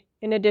legitimately,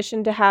 in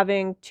addition to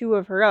having 2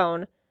 of her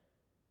own,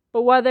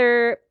 but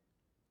whether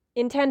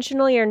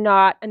intentionally or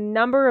not, a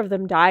number of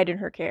them died in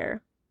her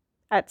care.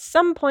 At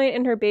some point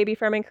in her baby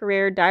farming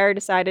career, Dyer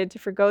decided to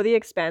forgo the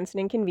expense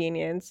and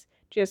inconvenience,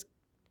 just,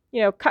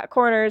 cut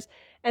corners,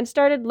 and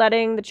started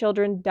letting the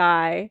children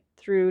die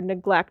through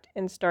neglect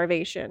and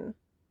starvation.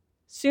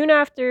 Soon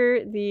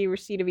after the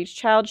receipt of each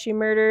child, she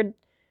murdered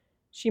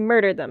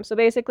them. So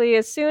basically,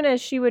 as soon as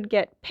she would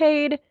get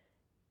paid,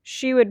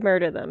 she would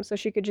murder them so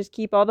she could just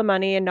keep all the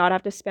money and not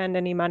have to spend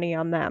any money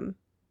on them.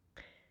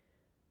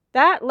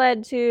 That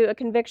led to a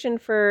conviction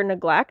for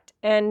neglect,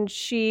 and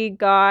she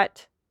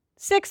got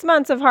 6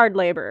 months of hard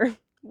labor.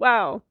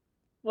 Wow,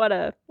 what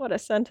a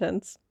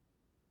sentence.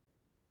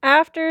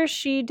 After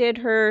she did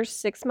her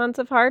 6 months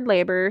of hard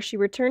labor, she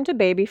returned to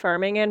baby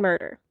farming and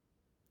murder.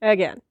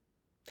 Again.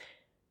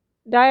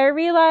 Dyer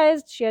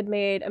realized she had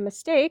made a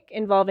mistake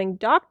involving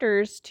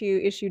doctors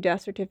to issue death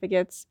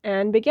certificates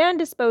and began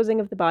disposing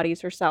of the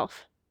bodies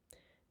herself.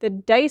 The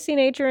dicey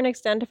nature and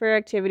extent of her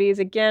activities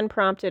again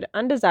prompted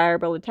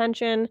undesirable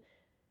attention.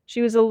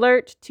 She was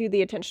alert to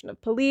the attention of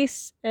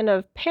police and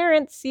of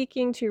parents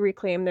seeking to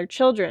reclaim their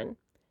children.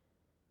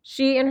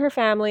 She and her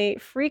family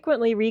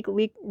frequently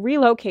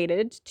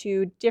relocated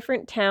to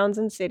different towns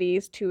and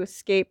cities to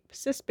escape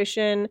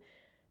suspicion,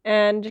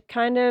 and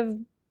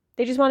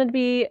they just wanted to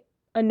be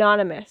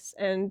anonymous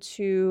and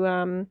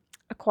to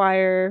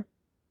acquire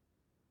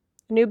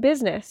a new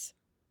business,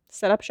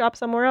 set up shop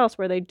somewhere else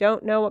where they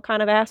don't know what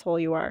kind of asshole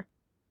you are.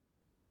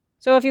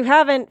 So if you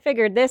haven't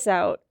figured this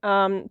out,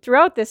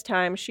 throughout this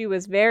time, she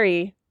was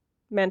very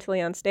mentally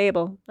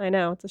unstable. I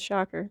know, it's a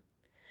shocker.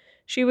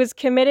 She was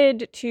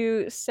committed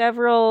to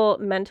several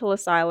mental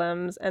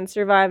asylums and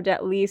survived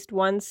at least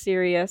one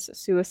serious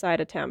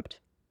suicide attempt.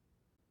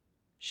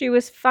 She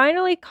was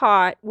finally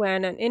caught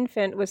when an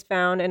infant was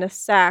found in a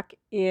sack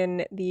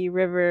in the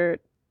River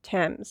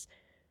Thames.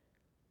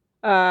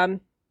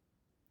 And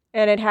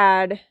it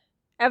had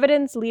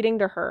evidence leading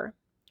to her.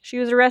 She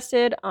was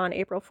arrested on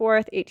April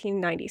 4th,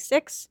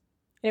 1896,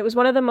 and it was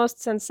one of the most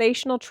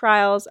sensational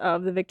trials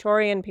of the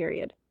Victorian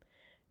period.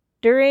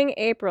 During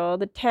April,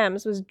 the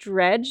Thames was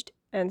dredged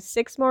and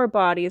 6 more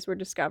bodies were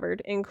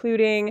discovered,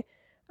 including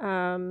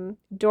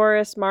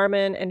Doris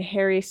Marmon and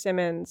Harry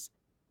Simmons,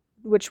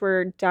 which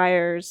were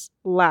Dyer's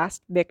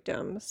last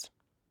victims.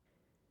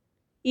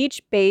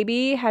 Each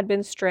baby had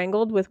been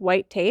strangled with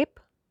white tape,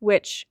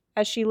 which,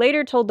 as she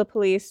later told the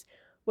police,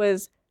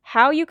 was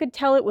how you could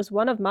tell it was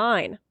one of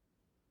mine.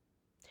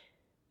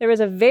 There was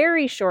a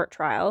very short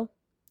trial.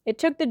 It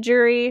took the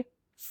jury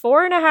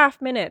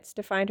 4.5 minutes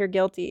to find her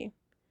guilty,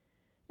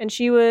 and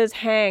she was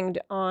hanged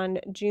on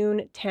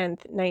June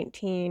 10th,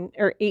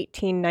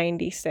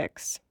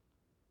 1896.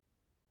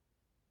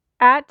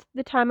 At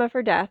the time of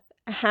her death,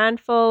 a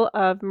handful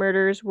of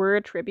murders were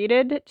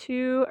attributed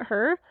to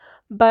her,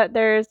 but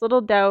there's little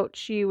doubt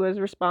she was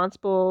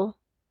responsible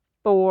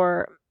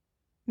for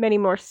many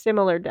more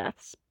similar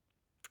deaths.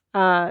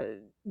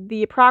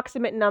 The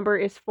approximate number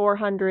is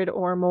 400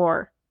 or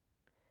more.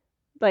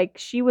 Like,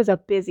 she was a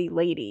busy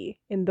lady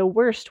in the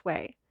worst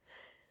way.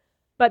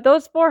 But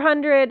those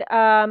 400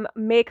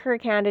 make her a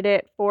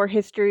candidate for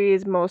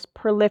history's most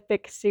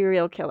prolific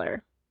serial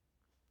killer.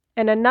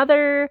 And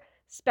another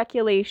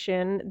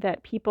speculation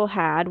that people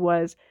had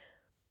was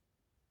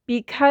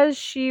because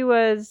she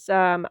was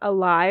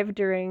alive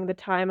during the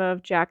time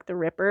of Jack the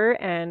Ripper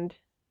and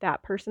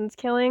that person's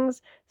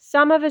killings,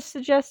 some of us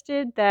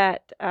suggested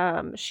that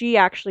she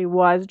actually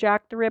was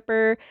Jack the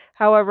Ripper.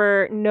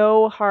 However,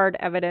 no hard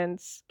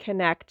evidence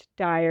connect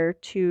Dyer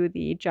to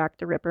the Jack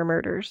the Ripper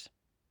murders.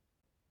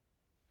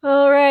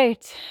 All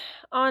right,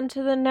 on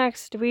to the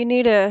next. Do we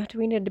need a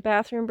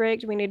bathroom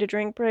break? Do we need a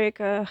drink break?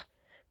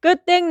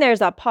 Good thing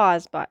there's a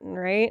pause button,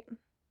 right?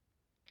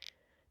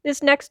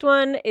 This next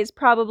one is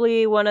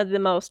probably one of the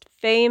most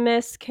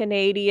famous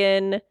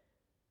Canadian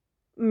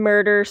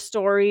murder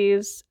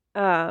stories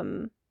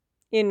in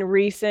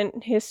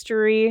recent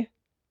history.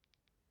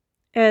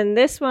 And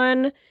this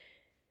one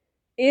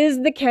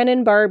is the Ken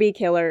and Barbie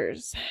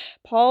killers,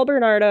 Paul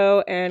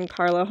Bernardo and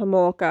Karla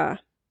Homolka.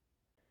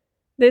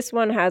 This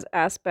one has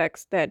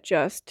aspects that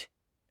just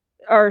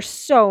are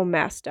so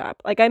messed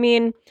up. Like, I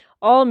mean,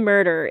 all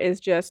murder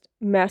is just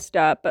messed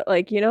up, but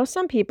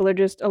some people are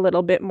just a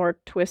little bit more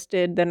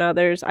twisted than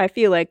others. I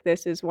feel like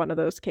this is one of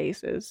those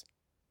cases.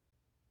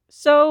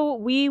 So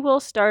we will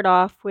start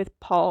off with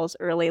Paul's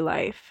early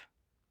life.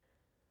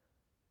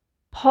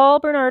 Paul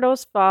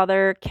Bernardo's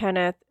father,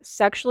 Kenneth,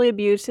 sexually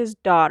abused his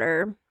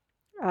daughter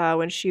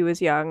when she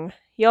was young.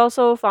 He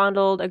also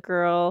fondled a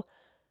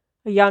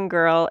young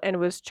girl, and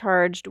was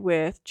charged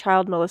with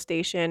child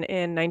molestation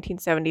in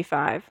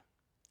 1975.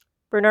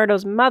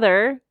 Bernardo's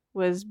mother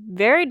was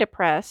very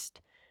depressed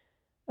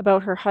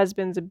about her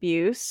husband's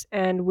abuse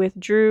and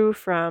withdrew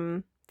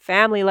from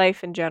family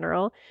life in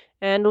general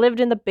and lived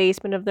in the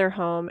basement of their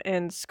home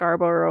in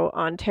Scarborough,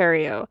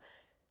 Ontario.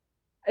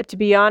 To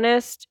be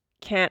honest,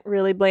 can't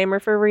really blame her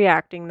for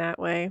reacting that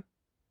way.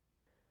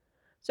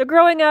 So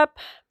growing up,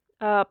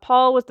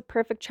 Paul was the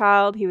perfect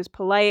child. He was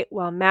polite,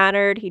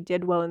 well-mannered. He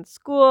did well in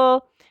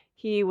school.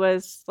 He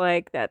was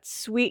like that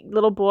sweet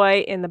little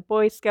boy in the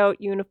Boy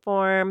Scout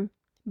uniform.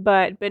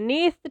 But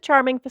beneath the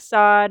charming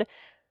facade,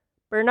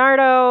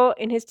 Bernardo,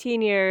 in his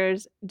teen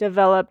years,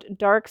 developed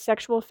dark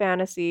sexual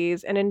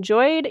fantasies and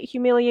enjoyed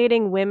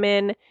humiliating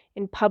women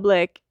in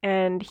public,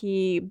 and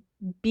he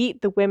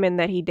beat the women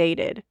that he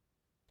dated.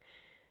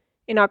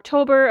 In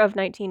October of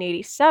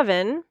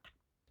 1987,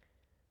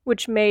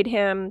 which made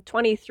him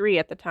 23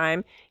 at the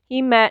time,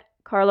 he met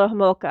Karla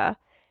Homolka,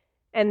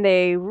 and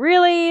they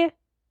really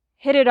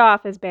hit it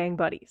off as bang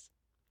buddies.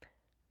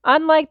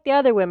 Unlike the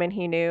other women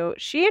he knew,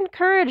 she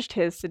encouraged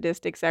his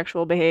sadistic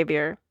sexual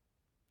behavior.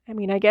 I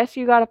mean, I guess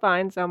you gotta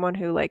find someone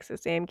who likes the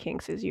same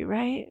kinks as you,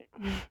 right?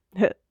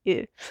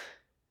 Yeah.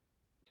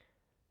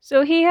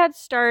 So he had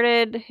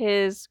started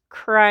his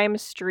crime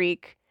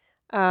streak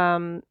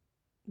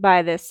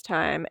by this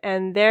time,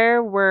 and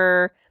there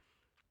were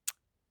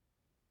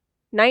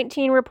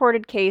 19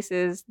 reported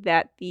cases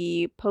that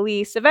the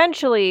police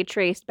eventually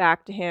traced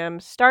back to him,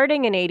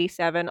 starting in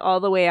 87 all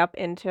the way up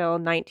until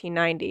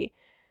 1990.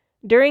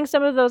 During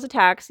some of those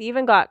attacks, he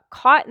even got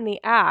caught in the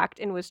act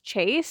and was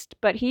chased,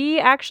 but he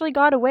actually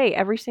got away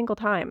every single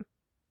time.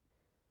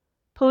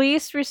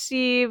 Police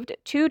received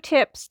 2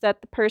 tips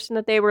that the person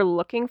that they were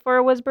looking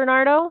for was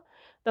Bernardo.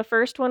 The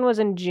first one was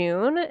in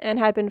June and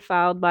had been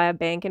filed by a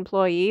bank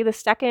employee. The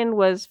second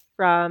was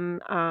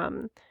from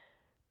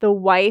the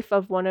wife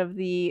of one of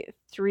the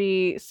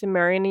 3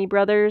 Cimarrini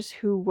brothers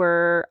who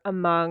were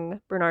among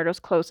Bernardo's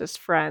closest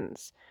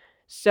friends.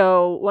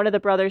 So one of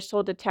the brothers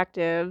told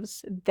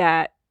detectives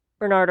that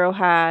Bernardo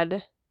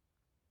had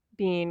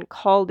been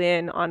called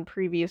in on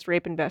previous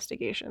rape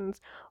investigations,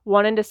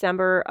 one in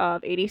December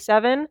of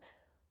 87,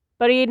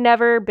 but he had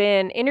never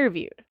been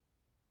interviewed.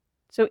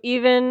 So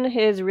even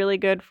his really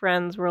good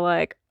friends were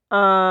like,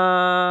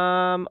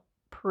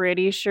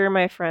 pretty sure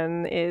my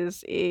friend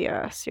is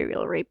a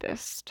serial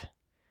rapist.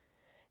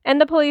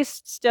 And the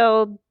police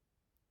still,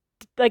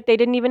 they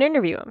didn't even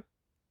interview him.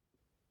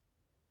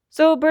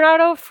 So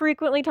Bernardo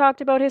frequently talked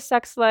about his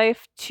sex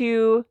life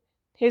to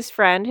his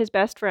friend, his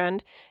best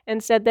friend,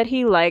 and said that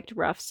he liked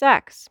rough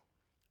sex.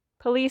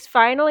 Police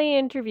finally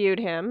interviewed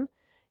him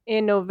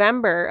in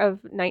November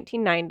of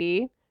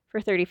 1990 for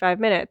 35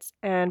 minutes,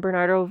 and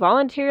Bernardo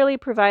voluntarily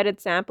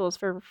provided samples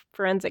for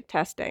forensic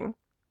testing.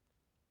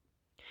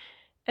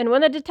 And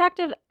when the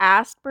detective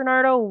asked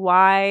Bernardo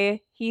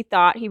why he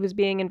thought he was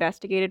being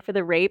investigated for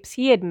the rapes,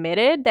 he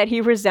admitted that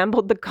he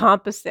resembled the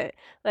composite.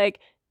 Like,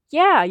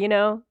 yeah,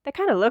 that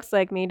kind of looks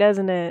like me,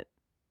 doesn't it?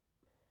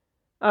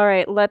 All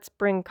right, let's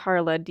bring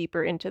Karla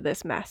deeper into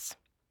this mess.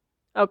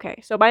 Okay,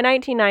 so by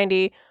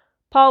 1990,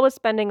 Paul was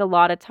spending a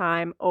lot of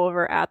time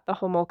over at the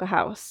Homolka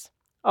house.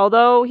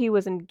 Although he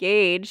was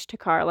engaged to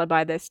Karla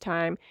by this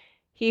time,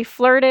 he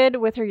flirted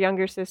with her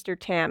younger sister,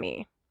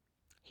 Tammy.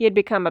 He had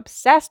become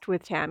obsessed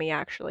with Tammy,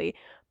 actually,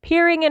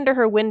 peering into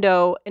her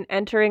window and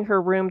entering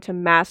her room to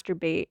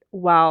masturbate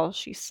while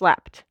she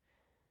slept.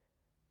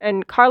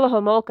 And Karla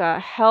Homolka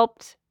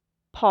helped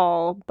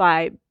Paul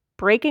by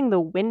breaking the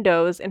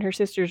windows in her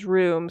sister's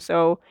room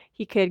so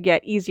he could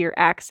get easier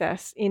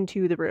access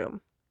into the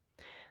room.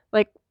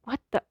 Like, what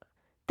the?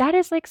 That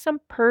is like some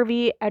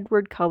pervy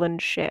Edward Cullen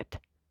shit.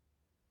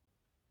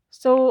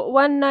 So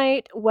one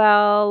night,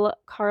 while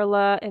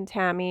Karla and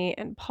Tammy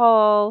and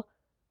Paul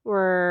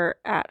were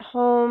at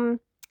home,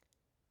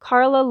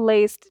 Karla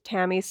laced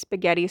Tammy's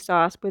spaghetti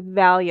sauce with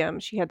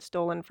Valium she had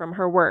stolen from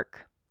her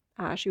work.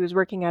 She was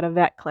working at a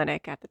vet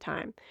clinic at the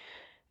time.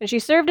 And she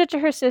served it to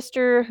her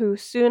sister, who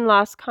soon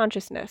lost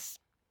consciousness.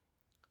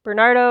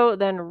 Bernardo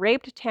then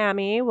raped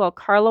Tammy while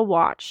Karla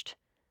watched.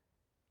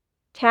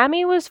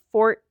 Tammy was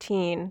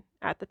 14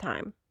 at the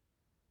time.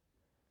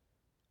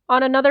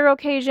 On another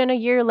occasion, a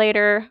year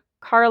later,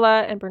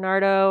 Karla and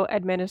Bernardo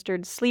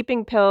administered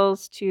sleeping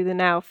pills to the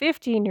now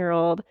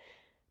 15-year-old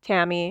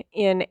Tammy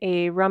in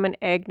a rum and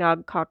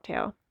eggnog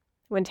cocktail.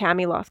 When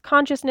Tammy lost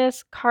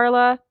consciousness,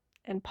 Karla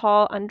and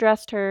Paul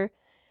undressed her,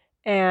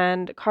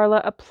 and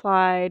Karla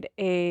applied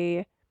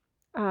a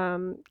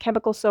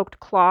chemical-soaked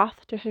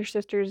cloth to her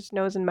sister's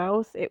nose and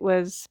mouth. It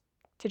was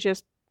to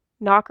just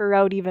knock her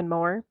out even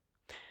more.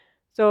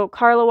 So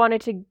Karla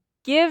wanted to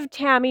give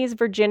Tammy's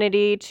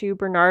virginity to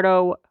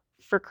Bernardo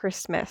for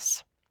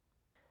Christmas.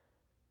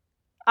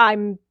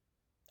 I'm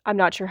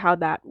not sure how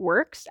that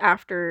works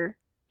after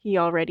he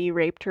already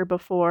raped her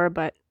before,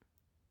 but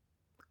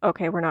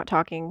okay, we're not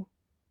talking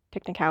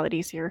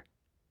technicalities here.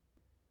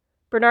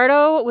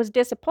 Bernardo was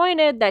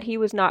disappointed that he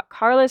was not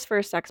Karla's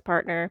first sex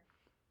partner,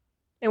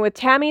 and with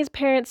Tammy's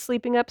parents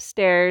sleeping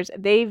upstairs,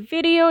 they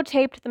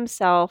videotaped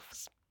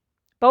themselves,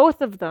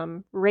 both of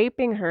them,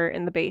 raping her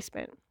in the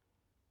basement.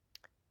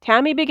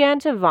 Tammy began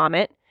to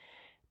vomit.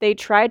 They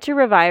tried to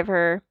revive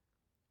her,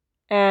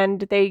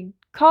 and they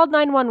called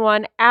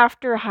 911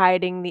 after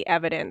hiding the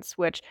evidence,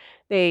 which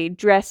they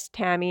dressed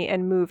Tammy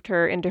and moved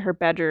her into her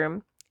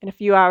bedroom. And a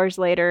few hours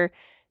later,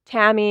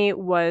 Tammy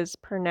was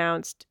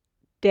pronounced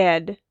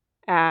dead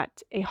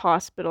at a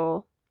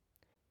hospital.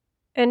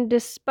 And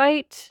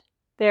despite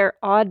their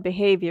odd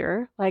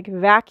behavior, like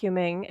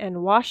vacuuming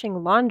and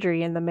washing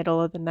laundry in the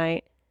middle of the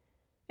night,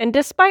 and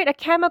despite a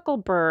chemical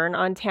burn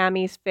on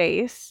Tammy's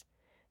face,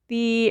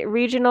 the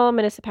regional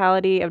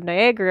municipality of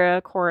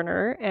Niagara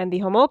coroner and the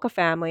Homolka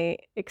family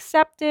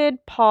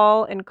accepted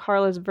Paul and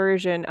Carla's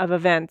version of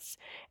events,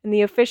 and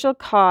the official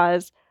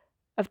cause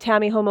of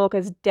Tammy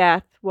Homolka's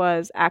death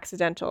was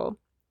accidental,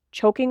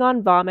 choking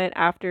on vomit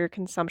after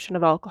consumption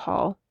of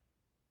alcohol.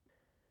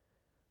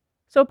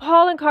 So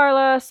Paul and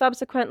Carla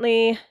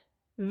subsequently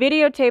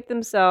videotaped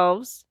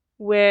themselves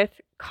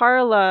with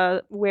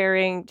Carla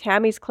wearing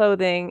Tammy's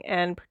clothing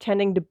and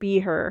pretending to be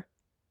her.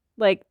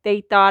 Like,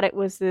 they thought it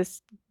was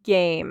this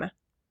game.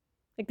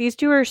 Like, these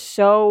two are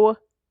so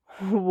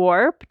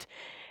warped.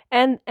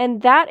 And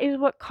that is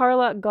what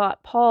Carla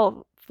got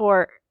Paul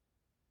for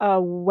a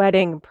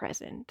wedding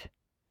present.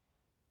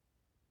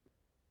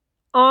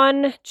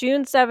 On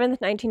June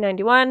 7th,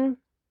 1991,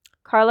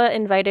 Carla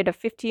invited a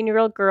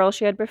 15-year-old girl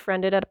she had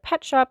befriended at a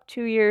pet shop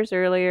 2 years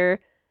earlier,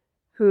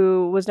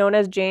 who was known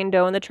as Jane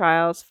Doe in the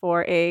trials,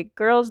 for a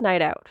girls'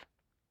 night out.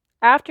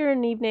 After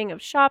an evening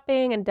of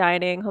shopping and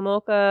dining,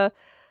 Homolka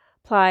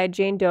plied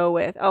Jane Doe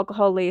with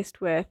alcohol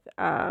laced with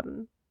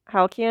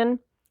Halcion,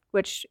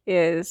 which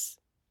is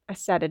a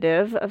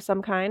sedative of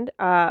some kind.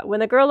 When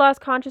the girl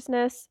lost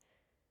consciousness,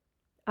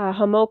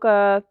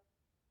 Homolka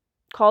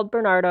called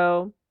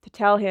Bernardo to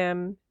tell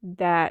him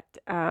that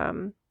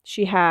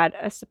she had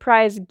a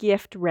surprise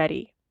gift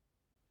ready.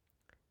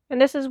 And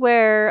this is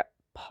where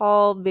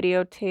Paul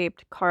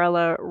videotaped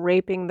Carla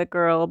raping the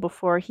girl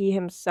before he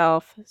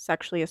himself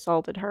sexually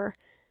assaulted her.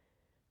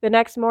 The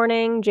next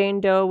morning,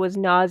 Jane Doe was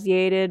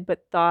nauseated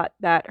but thought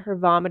that her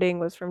vomiting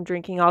was from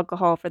drinking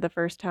alcohol for the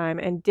first time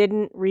and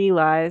didn't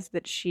realize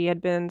that she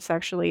had been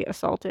sexually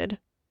assaulted.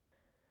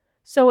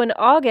 So in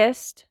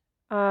August,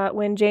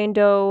 when Jane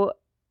Doe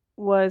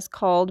was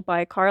called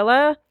by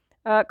Carla,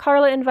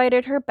 Carla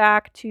invited her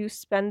back to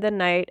spend the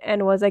night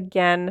and was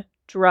again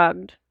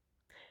drugged.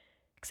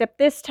 Except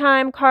this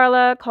time,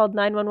 Carla called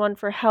 911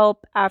 for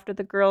help after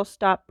the girl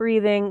stopped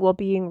breathing while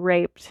being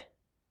raped.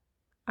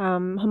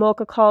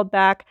 Homolka called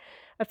back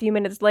a few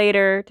minutes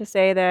later to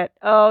say that,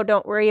 oh,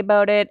 don't worry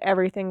about it,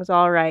 everything's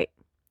all right.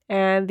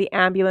 And the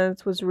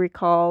ambulance was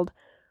recalled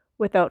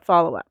without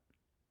follow-up.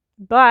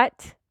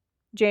 But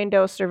Jane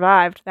Doe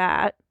survived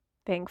that,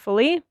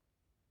 thankfully.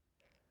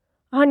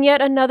 On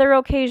yet another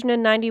occasion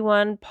in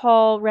 91,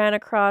 Paul ran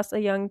across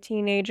a young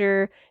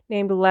teenager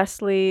named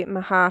Leslie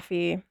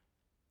Mahaffey.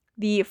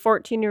 The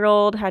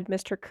 14-year-old had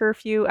missed her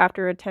curfew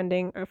after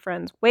attending a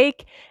friend's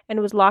wake and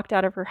was locked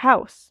out of her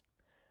house.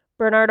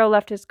 Bernardo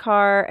left his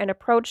car and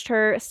approached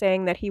her,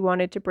 saying that he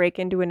wanted to break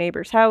into a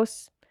neighbor's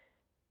house,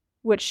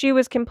 which she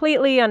was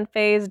completely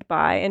unfazed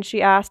by, and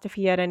she asked if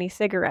he had any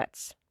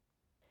cigarettes.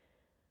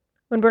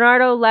 When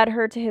Bernardo led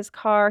her to his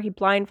car, he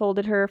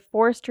blindfolded her,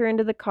 forced her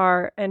into the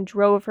car, and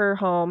drove her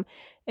home,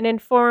 and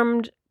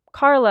informed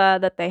Carla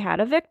that they had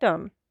a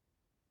victim.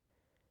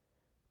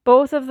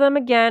 Both of them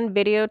again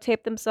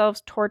videotaped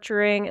themselves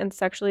torturing and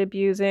sexually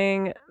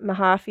abusing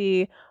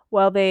Mahaffey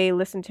while they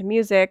listened to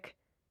music.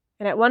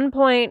 And at one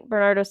point,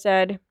 Bernardo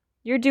said,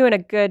 "You're doing a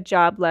good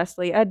job,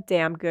 Leslie, a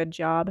damn good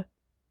job."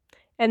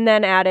 And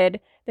then added,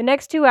 "The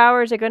next 2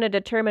 hours are going to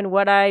determine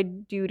what I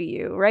do to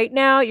you. Right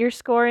now, you're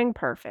scoring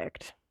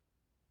perfect."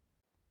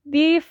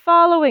 The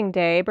following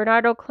day,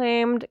 Bernardo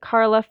claimed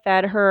Carla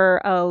fed her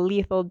a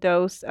lethal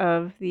dose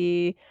of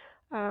the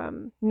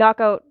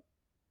knockout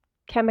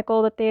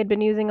chemical that they had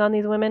been using on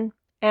these women,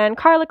 and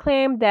Carla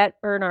claimed that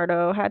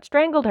Bernardo had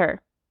strangled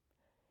her.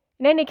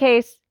 In any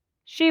case,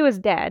 she was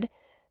dead,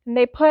 and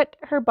they put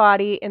her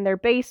body in their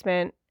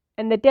basement,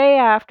 and the day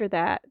after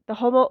that, the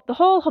whole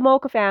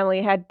Homolka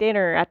family had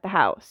dinner at the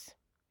house.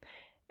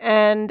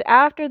 And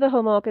after the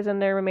Homolkas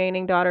and their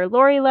remaining daughter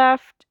Lori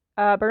left,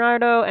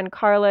 Bernardo and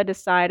Carla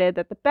decided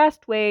that the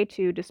best way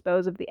to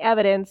dispose of the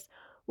evidence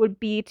would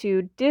be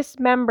to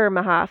dismember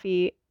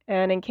Mahaffey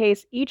and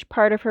encase each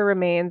part of her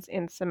remains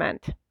in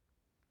cement.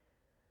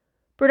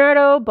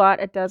 Bernardo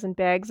bought a dozen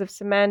bags of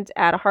cement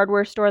at a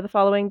hardware store the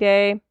following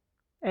day,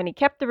 and he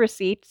kept the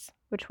receipts,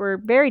 which were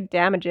very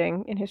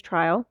damaging in his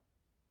trial.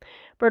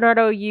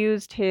 Bernardo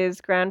used his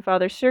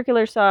grandfather's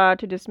circular saw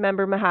to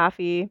dismember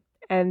Mahaffey,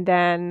 and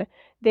then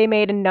they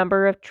made a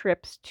number of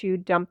trips to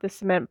dump the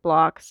cement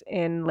blocks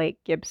in Lake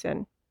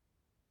Gibson.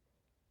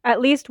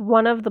 At least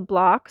one of the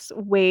blocks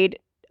weighed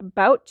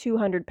about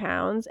 200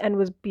 pounds and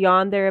was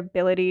beyond their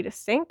ability to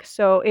sink,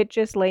 so it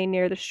just lay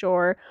near the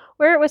shore,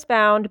 where it was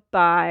found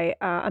by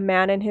a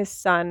man and his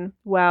son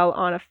while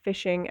on a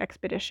fishing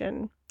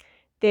expedition.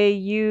 They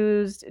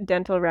used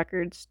dental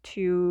records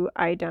to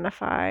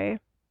identify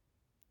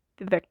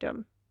the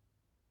victim.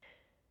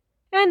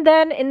 And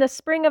then in the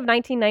spring of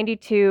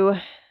 1992,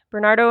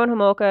 Bernardo and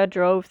Homolka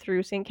drove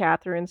through St.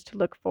 Catharines to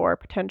look for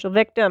potential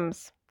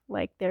victims,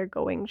 like they're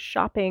going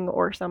shopping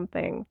or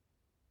something.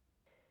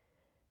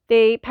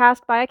 They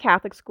passed by a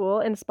Catholic school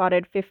and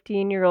spotted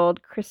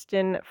 15-year-old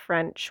Kristen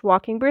French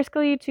walking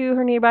briskly to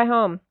her nearby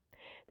home.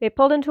 They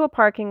pulled into a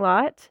parking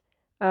lot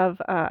of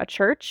a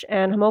church,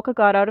 and Homolka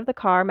got out of the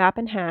car, map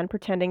in hand,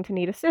 pretending to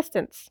need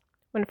assistance.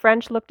 When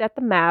French looked at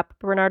the map,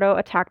 Bernardo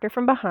attacked her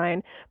from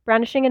behind,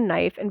 brandishing a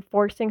knife and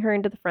forcing her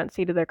into the front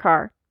seat of their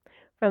car.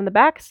 From the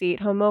back seat,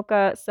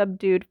 Homolka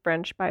subdued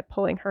French by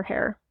pulling her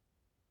hair.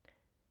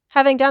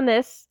 Having done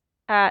this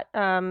at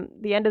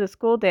the end of the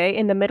school day,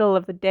 in the middle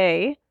of the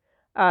day,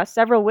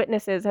 several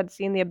witnesses had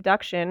seen the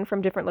abduction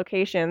from different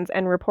locations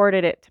and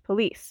reported it to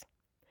police.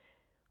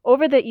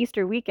 Over the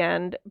Easter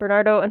weekend,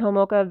 Bernardo and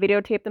Homolka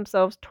videotaped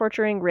themselves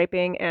torturing,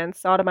 raping, and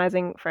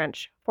sodomizing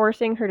French,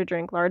 forcing her to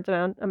drink large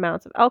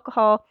amounts of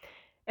alcohol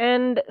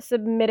and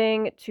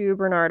submitting to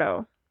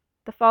Bernardo.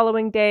 The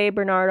following day,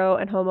 Bernardo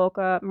and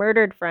Homolka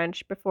murdered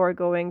French before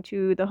going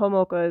to the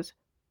Homolkas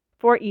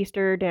for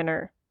Easter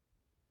dinner.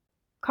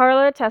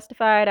 Carla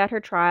testified at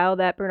her trial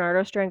that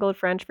Bernardo strangled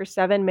French for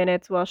 7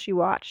 minutes while she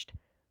watched.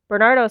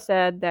 Bernardo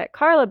said that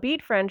Carla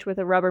beat French with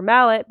a rubber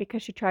mallet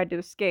because she tried to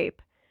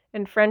escape,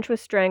 and French was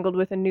strangled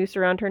with a noose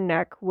around her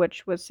neck,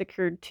 which was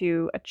secured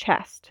to a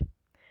chest.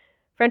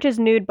 French's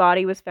nude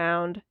body was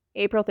found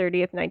April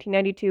 30th,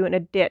 1992, in a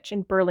ditch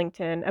in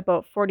Burlington,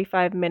 about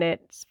 45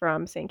 minutes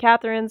from St.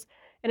 Catharines,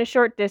 and a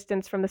short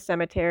distance from the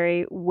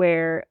cemetery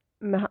where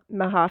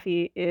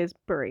Mahaffey is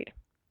buried.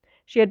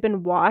 She had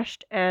been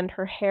washed, and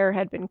her hair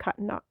had been cut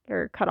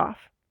off.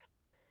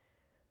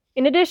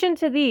 In addition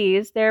to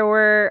these, there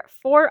were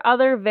 4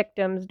 other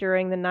victims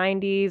during the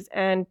 90s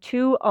and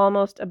 2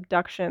 almost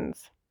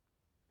abductions.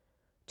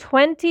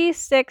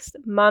 26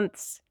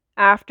 months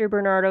after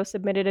Bernardo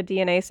submitted a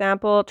DNA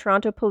sample,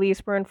 Toronto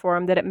police were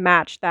informed that it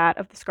matched that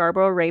of the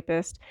Scarborough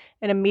rapist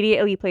and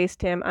immediately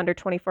placed him under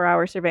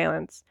 24-hour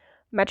surveillance.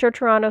 Metro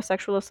Toronto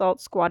Sexual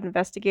Assault Squad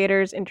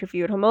investigators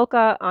interviewed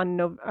Homolka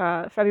on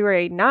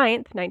February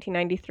 9th,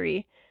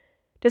 1993.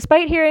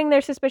 Despite hearing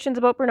their suspicions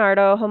about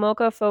Bernardo,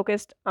 Homolka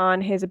focused on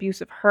his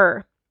abuse of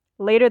her.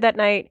 Later that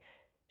night,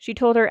 she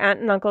told her aunt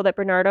and uncle that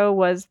Bernardo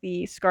was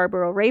the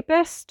Scarborough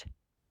rapist,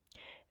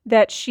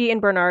 that she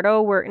and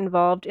Bernardo were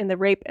involved in the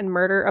rape and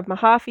murder of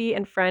Mahaffey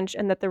and French,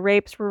 and that the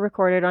rapes were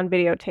recorded on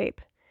videotape.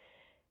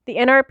 The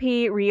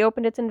NRP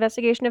reopened its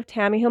investigation of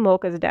Tammy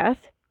Homolka's death,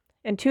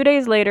 and 2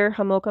 days later,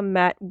 Homolka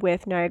met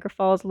with Niagara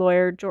Falls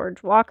lawyer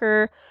George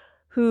Walker,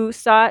 who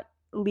sought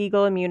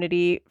legal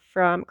immunity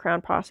from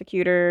Crown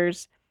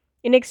prosecutors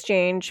in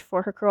exchange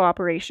for her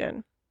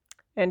cooperation,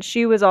 and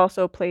she was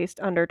also placed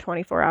under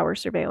 24-hour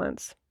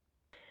surveillance.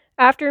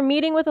 After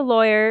meeting with a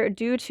lawyer,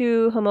 due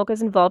to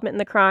Homolka's involvement in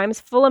the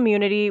crimes, full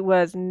immunity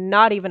was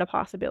not even a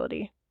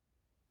possibility.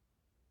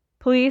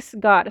 Police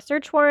got a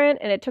search warrant,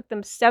 and it took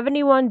them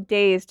 71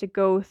 days to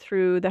go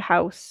through the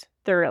house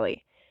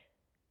thoroughly.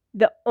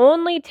 The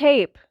only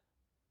tape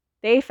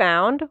they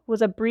found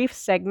was a brief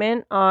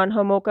segment on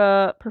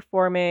Homolka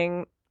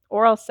performing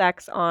oral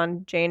sex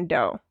on Jane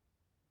Doe,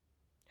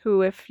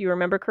 who, if you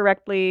remember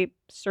correctly,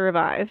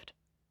 survived.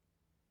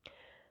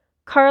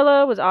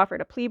 Carla was offered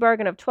a plea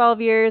bargain of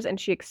 12 years, and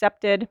she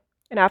accepted.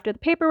 And after the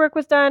paperwork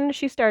was done,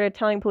 she started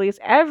telling police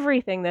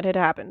everything that had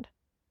happened.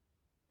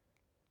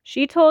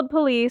 She told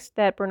police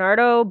that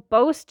Bernardo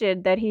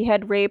boasted that he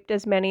had raped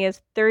as many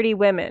as 30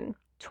 women,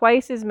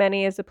 twice as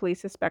many as the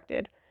police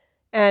suspected,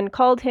 and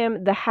called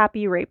him the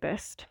happy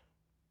rapist.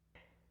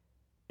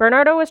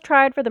 Bernardo was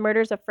tried for the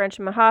murders of French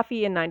and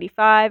Mahaffey in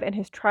 1995, and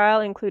his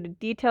trial included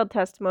detailed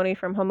testimony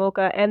from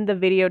Homolka and the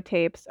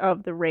videotapes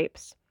of the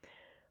rapes.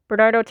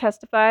 Bernardo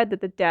testified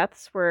that the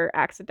deaths were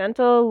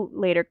accidental,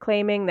 later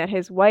claiming that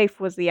his wife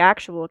was the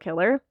actual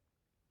killer.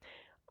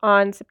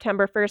 On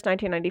September 1st,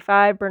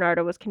 1995,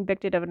 Bernardo was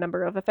convicted of a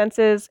number of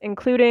offenses,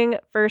 including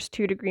first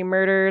 2-degree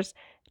murders,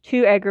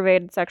 2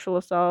 aggravated sexual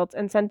assaults,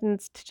 and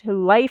sentenced to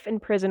life in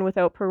prison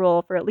without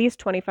parole for at least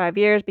 25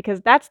 years,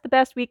 because that's the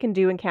best we can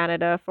do in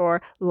Canada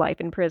for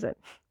life in prison.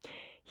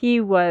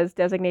 He was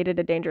designated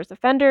a dangerous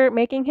offender,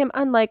 making him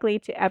unlikely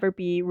to ever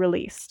be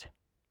released.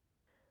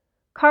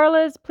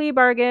 Carla's plea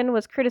bargain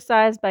was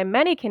criticized by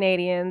many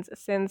Canadians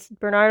since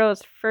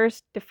Bernardo's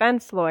first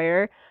defense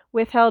lawyer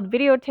withheld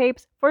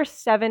videotapes for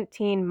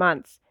 17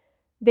 months.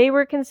 They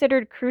were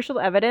considered crucial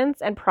evidence,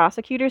 and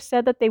prosecutors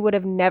said that they would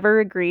have never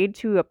agreed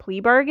to a plea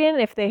bargain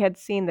if they had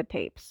seen the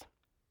tapes.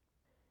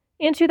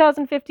 In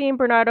 2015,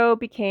 Bernardo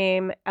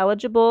became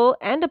eligible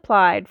and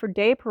applied for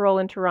day parole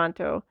in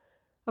Toronto.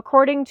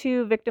 According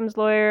to victim's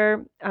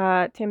lawyer,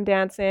 Tim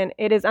Danson,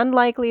 it is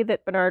unlikely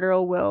that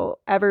Bernardo will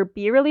ever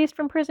be released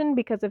from prison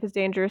because of his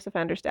dangerous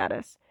offender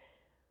status.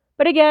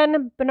 But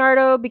again,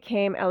 Bernardo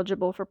became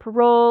eligible for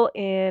parole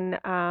in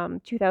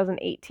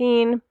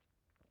 2018.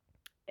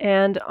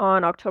 And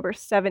on October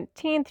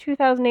 17th,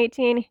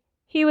 2018,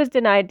 he was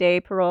denied day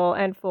parole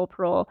and full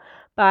parole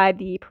by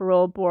the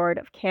Parole Board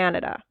of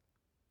Canada.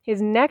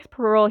 His next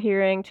parole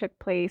hearing took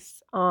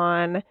place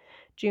on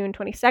June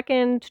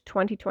 22nd,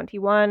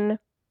 2021.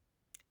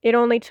 It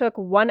only took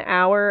 1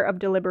 hour of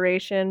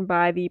deliberation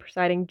by the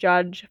presiding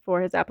judge for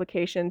his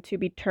application to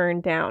be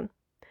turned down.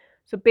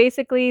 So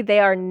basically, they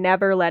are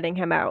never letting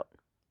him out,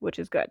 which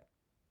is good.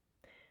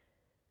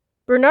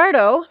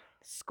 Bernardo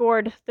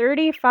scored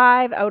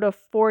 35 out of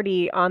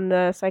 40 on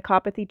the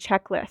psychopathy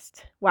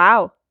checklist.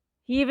 Wow.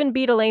 He even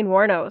beat Elaine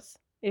Warnos.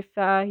 If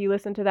you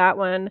listen to that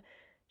one,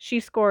 she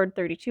scored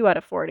 32 out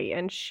of 40,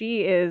 and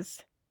she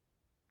is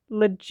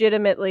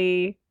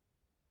legitimately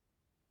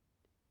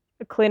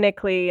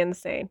clinically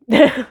insane.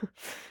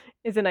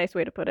 Is a nice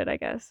way to put it, I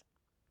guess.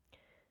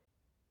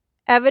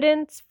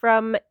 Evidence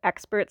from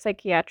expert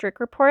psychiatric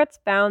reports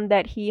found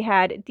that he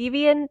had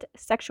deviant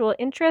sexual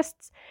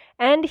interests,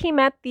 and he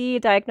met the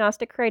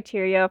diagnostic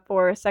criteria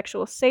for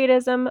sexual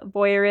sadism,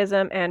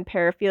 voyeurism, and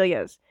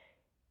paraphilias.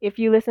 If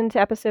you listened to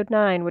episode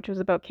 9, which was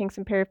about kinks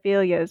and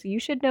paraphilias, you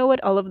should know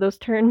what all of those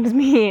terms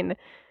mean.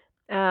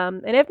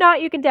 And if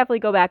not, you can definitely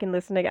go back and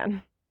listen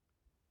again.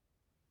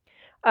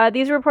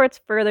 These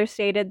reports further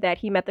stated that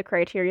he met the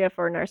criteria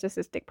for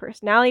narcissistic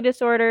personality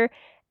disorder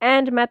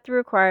and met the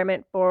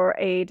requirement for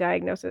a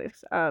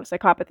diagnosis of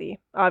psychopathy,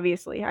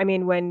 obviously. I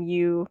mean, when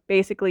you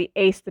basically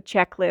ace the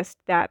checklist,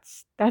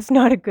 that's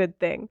not a good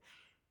thing.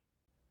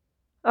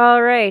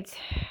 All right.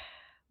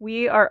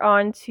 We are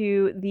on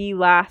to the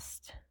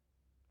last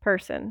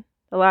person,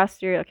 the last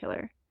serial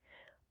killer.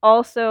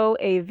 Also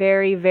a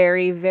very,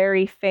 very,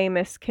 very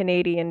famous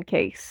Canadian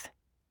case.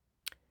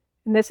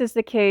 And this is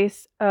the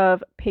case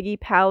of Piggy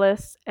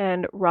Palace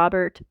and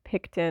Robert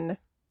Pickton.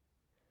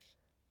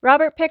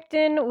 Robert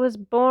Pickton was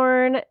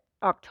born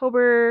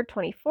October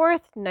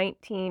 24th,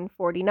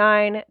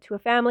 1949, to a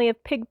family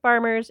of pig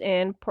farmers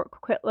in Port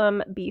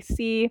Coquitlam,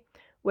 BC,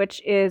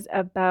 which is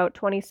about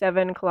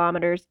 27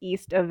 kilometers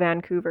east of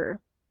Vancouver.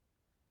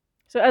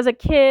 So as a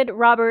kid,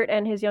 Robert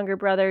and his younger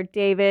brother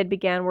David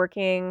began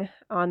working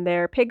on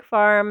their pig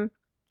farm.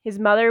 His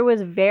mother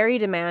was very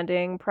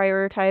demanding,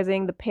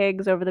 prioritizing the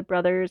pigs over the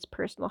brothers'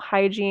 personal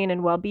hygiene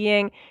and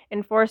well-being,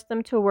 and forced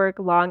them to work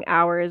long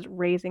hours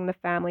raising the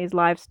family's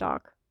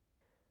livestock.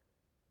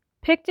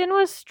 Pickton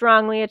was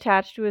strongly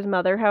attached to his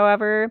mother,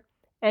 however,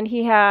 and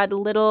he had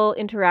little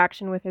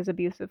interaction with his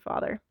abusive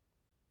father.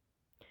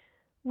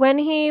 When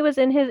he was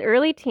in his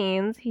early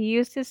teens, he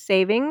used his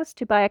savings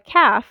to buy a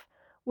calf,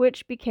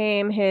 which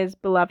became his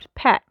beloved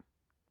pet.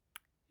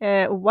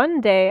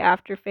 One day,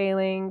 after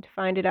failing to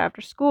find it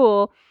after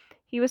school,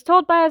 he was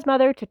told by his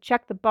mother to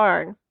check the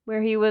barn,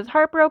 where he was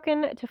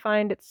heartbroken to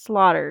find it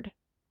slaughtered.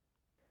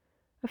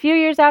 A few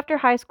years after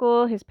high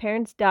school, his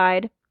parents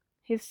died.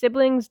 His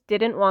siblings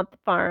didn't want the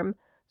farm,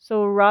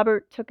 so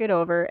Robert took it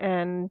over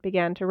and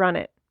began to run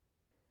it.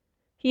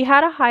 He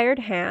had a hired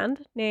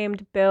hand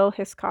named Bill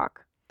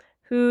Hiscock,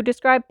 who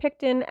described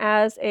Pickton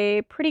as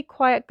a pretty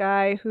quiet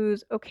guy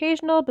whose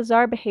occasional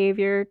bizarre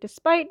behavior,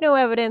 despite no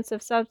evidence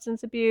of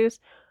substance abuse,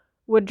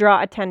 would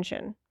draw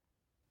attention.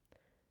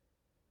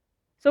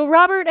 So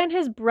Robert and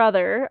his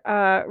brother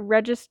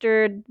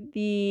registered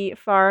the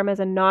farm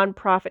as a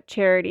non-profit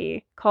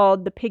charity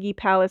called the Piggy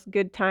Palace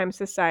Good Time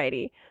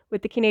Society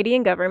with the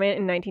Canadian government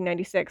in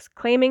 1996,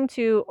 claiming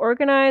to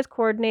organize,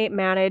 coordinate,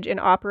 manage, and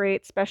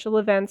operate special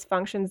events,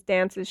 functions,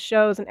 dances,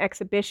 shows, and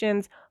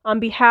exhibitions on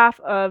behalf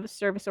of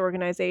service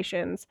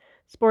organizations,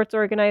 sports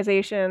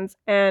organizations,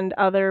 and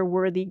other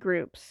worthy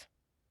groups.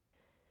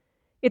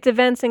 Its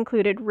events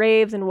included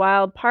raves and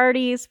wild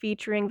parties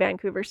featuring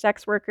Vancouver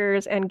sex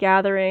workers and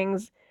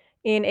gatherings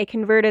in a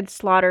converted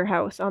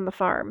slaughterhouse on the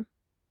farm.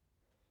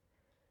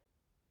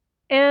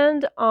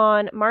 And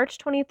on March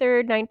 23,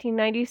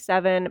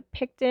 1997,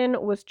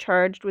 Pickton was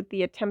charged with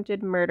the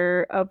attempted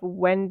murder of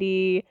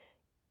Wendy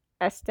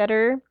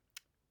Esteter,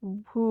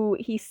 who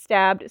he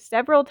stabbed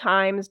several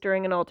times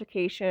during an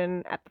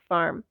altercation at the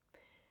farm.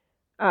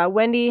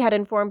 Wendy had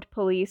informed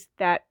police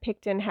that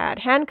Pickton had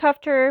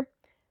handcuffed her,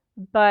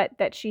 but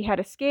that she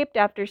had escaped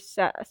after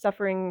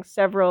suffering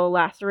several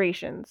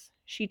lacerations.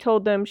 She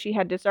told them she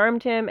had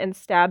disarmed him and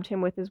stabbed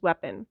him with his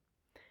weapon.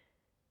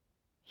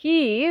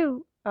 He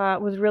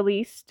was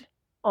released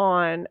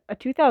on a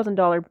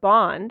 $2,000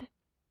 bond,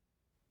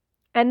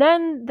 and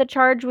then the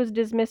charge was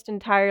dismissed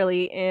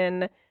entirely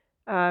in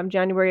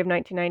January of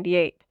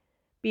 1998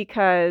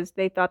 because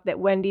they thought that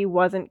Wendy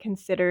wasn't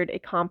considered a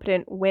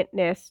competent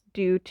witness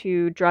due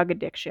to drug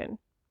addiction.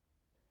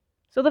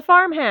 So the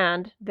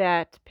farmhand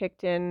that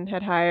Pickton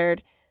had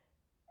hired,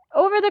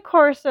 over the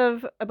course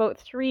of about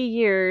 3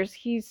 years,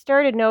 he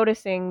started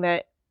noticing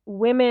that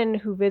women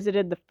who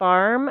visited the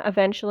farm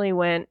eventually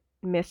went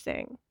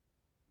missing.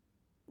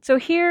 So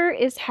here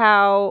is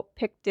how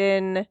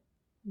Pickton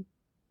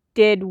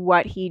did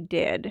what he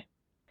did.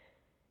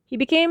 He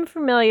became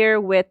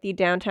familiar with the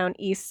downtown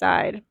east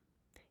side,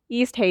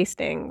 East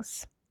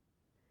Hastings,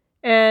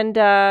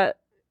 and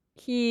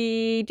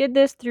he did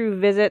this through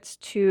visits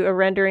to a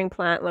rendering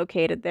plant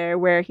located there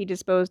where he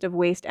disposed of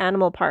waste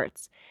animal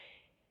parts.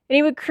 And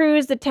he would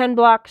cruise the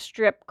 10-block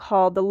strip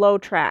called the Low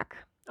Track,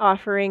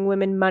 offering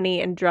women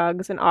money and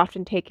drugs and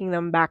often taking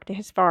them back to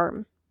his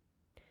farm.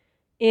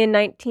 In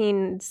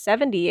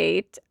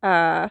 1978,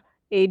 a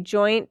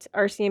joint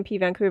RCMP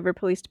Vancouver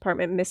Police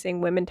Department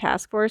Missing Women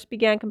Task Force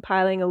began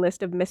compiling a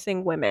list of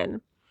missing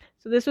women.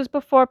 So this was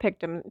before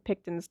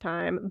Pickton's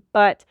time,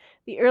 but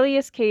the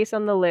earliest case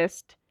on the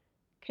list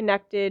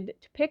connected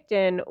to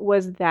Pickton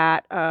was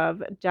that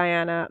of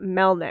Diana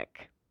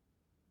Melnick.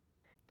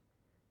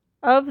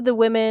 Of the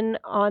women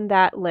on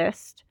that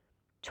list,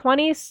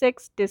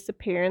 26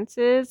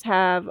 disappearances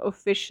have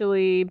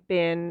officially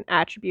been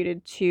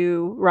attributed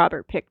to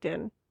Robert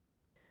Pickton.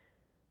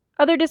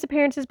 Other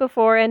disappearances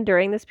before and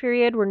during this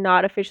period were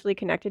not officially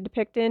connected to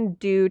Pickton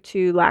due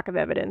to lack of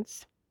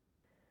evidence.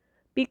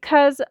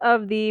 Because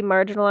of the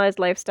marginalized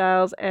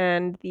lifestyles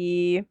and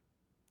the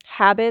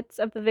habits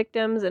of the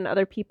victims and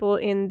other people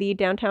in the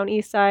downtown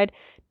east side,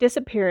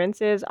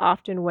 disappearances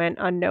often went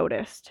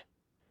unnoticed.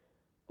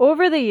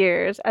 Over the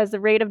years, as the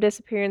rate of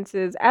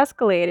disappearances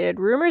escalated,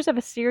 rumors of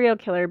a serial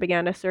killer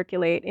began to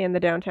circulate in the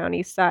downtown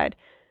east side.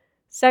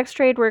 Sex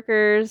trade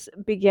workers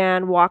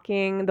began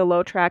walking the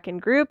low track in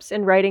groups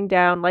and writing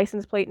down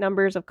license plate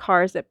numbers of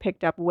cars that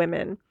picked up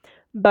women,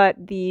 but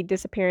the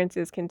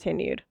disappearances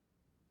continued.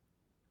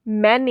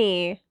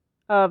 Many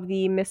of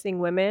the missing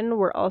women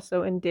were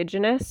also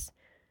indigenous,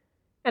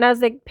 and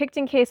as the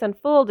Pickton case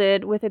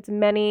unfolded with its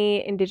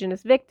many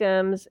indigenous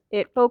victims,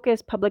 it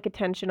focused public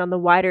attention on the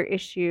wider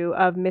issue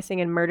of missing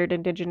and murdered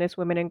indigenous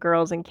women and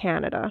girls in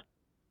Canada.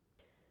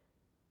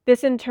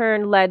 This in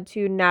turn led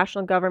to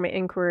national government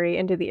inquiry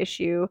into the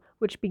issue,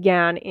 which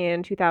began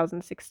in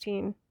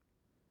 2016.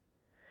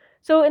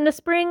 So in the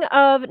spring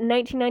of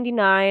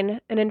 1999,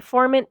 an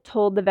informant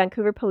told the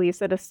Vancouver police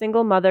that a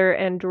single mother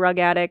and drug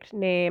addict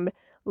named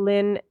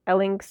Lynn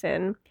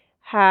Ellingson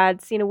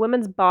had seen a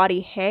woman's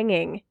body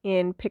hanging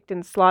in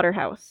Pickton's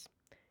slaughterhouse.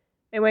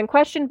 And when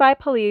questioned by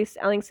police,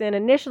 Ellingson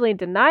initially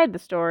denied the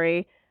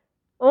story.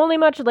 Only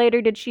much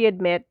later did she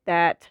admit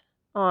that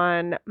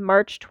on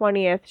March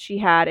 20th, she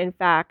had, in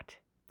fact,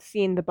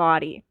 seen the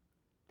body.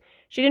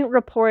 She didn't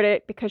report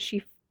it because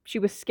she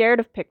was scared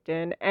of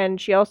Pickton,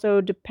 and she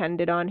also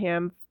depended on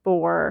him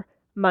for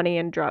money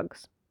and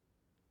drugs.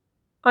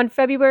 On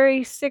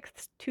February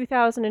 6,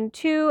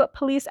 2002,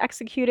 police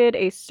executed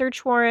a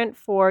search warrant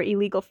for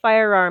illegal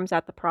firearms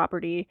at the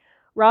property.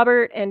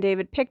 Robert and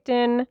David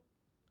Pickton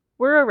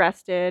were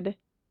arrested,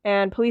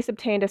 and police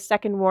obtained a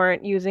second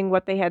warrant using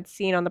what they had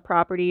seen on the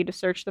property to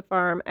search the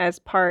farm as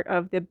part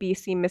of the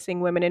BC Missing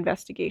Women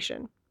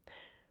investigation.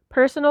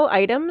 Personal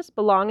items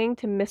belonging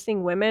to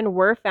missing women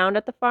were found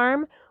at the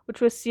farm, which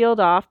was sealed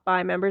off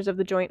by members of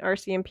the Joint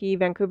RCMP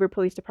Vancouver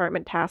Police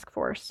Department Task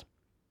Force.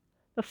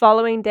 The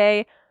following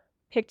day,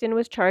 Pickton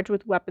was charged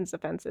with weapons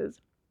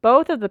offenses.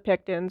 Both of the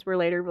Picktons were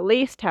later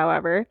released,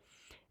 however,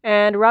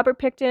 and Robert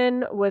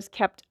Pickton was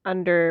kept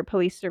under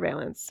police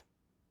surveillance.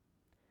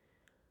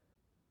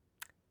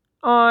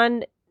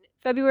 On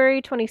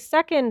February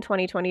 22nd,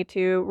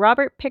 2022,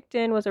 Robert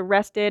Pickton was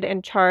arrested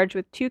and charged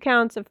with 2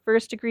 counts of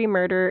first-degree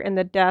murder in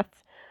the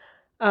death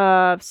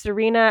of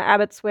Serena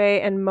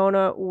Abotsway and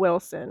Mona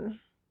Wilson.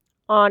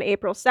 On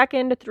April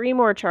 2nd, 3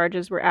 more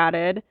charges were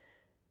added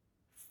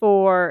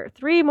for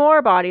 3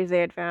 more bodies they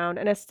had found,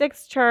 and a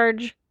 6th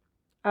charge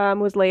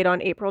was laid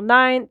on April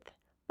 9th,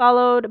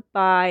 followed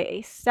by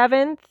a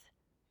 7th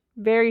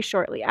very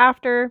shortly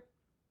after.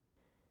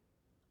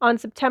 On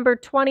September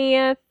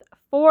 20th,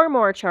 4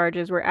 more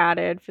charges were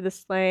added for the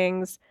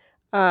slayings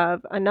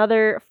of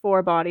another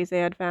 4 bodies they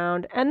had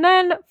found, and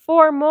then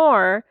 4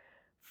 more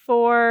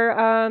for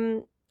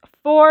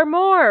 4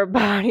 more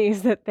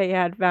bodies that they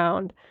had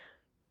found,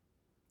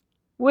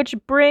 which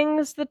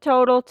brings the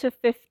total to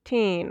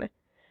 15.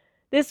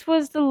 This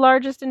was the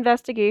largest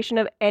investigation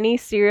of any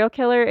serial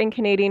killer in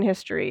Canadian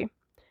history.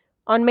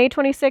 On May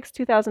 26,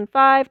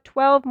 2005,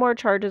 12 more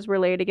charges were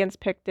laid against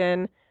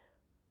Pickton,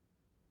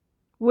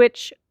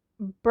 which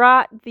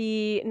brought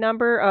the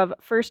number of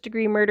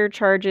first-degree murder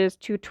charges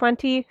to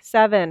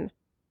 27.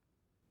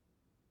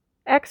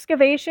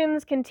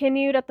 Excavations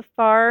continued at the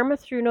farm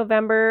through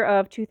November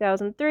of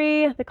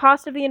 2003. The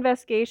cost of the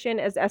investigation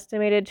is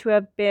estimated to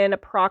have been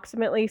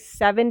approximately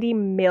 $70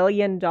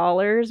 million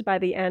by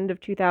the end of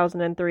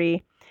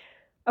 2003,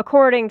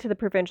 according to the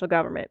provincial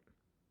government.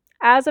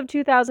 As of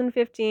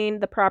 2015,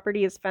 the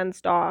property is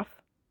fenced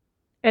off,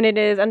 and it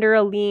is under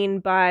a lien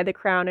by the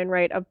Crown and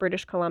Right of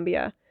British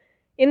Columbia.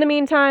 In the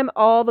meantime,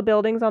 all the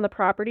buildings on the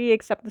property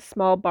except the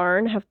small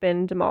barn have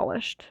been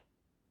demolished.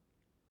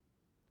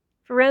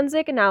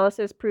 Forensic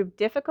analysis proved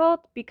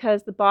difficult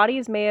because the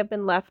bodies may have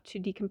been left to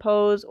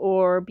decompose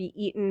or be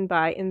eaten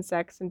by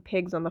insects and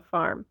pigs on the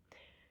farm.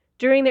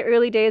 During the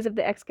early days of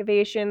the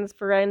excavations,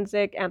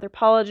 forensic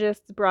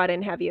anthropologists brought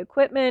in heavy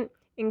equipment,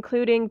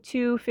 including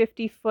 2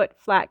 50-foot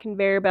flat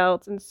conveyor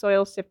belts and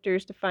soil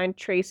sifters to find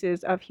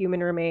traces of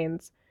human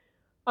remains.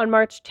 On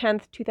March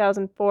 10,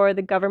 2004,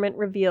 the government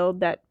revealed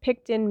that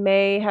Pickton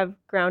may have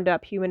ground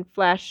up human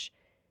flesh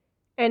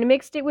and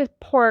mixed it with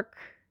pork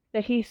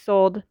that he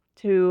sold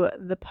to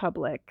the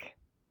public,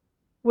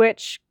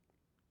 which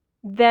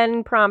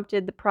then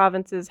prompted the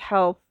province's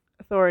health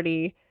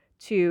authority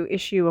to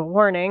issue a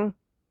warning.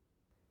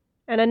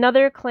 And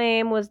another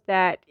claim was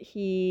that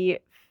he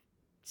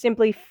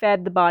simply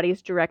fed the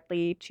bodies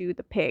directly to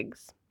the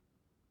pigs.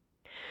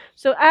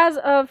 So as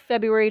of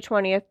February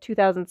 20th,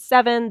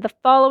 2007, the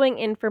following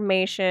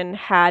information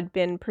had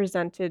been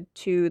presented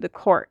to the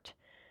court.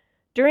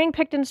 During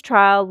Pickton's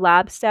trial,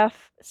 lab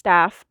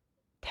staff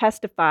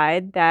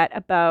testified that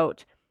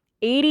about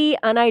 80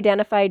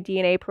 unidentified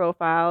DNA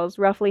profiles,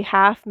 roughly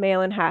half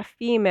male and half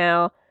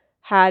female,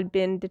 had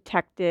been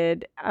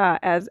detected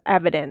as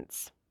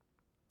evidence.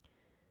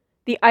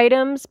 The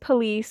items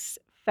police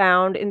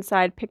found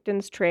inside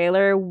Pickton's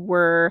trailer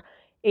were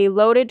a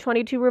loaded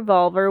 .22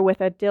 revolver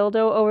with a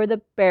dildo over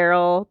the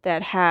barrel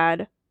that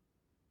had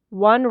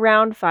 1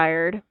 round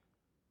fired.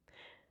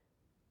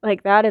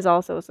 Like, that is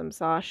also some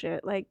saw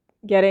shit. Like,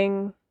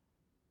 getting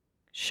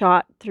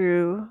shot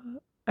through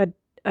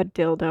a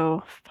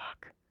dildo.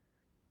 Fuck.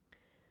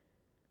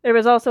 There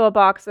was also a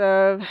box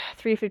of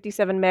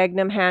 .357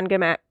 Magnum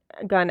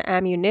handgun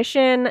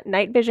ammunition,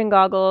 night vision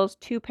goggles,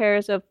 2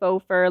 pairs of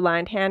faux fur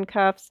lined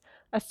handcuffs,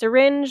 a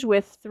syringe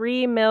with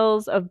 3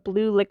 mils of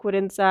blue liquid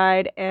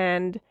inside,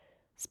 and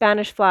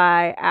Spanish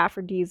fly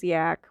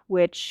aphrodisiac,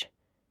 which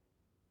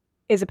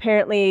is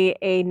apparently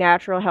a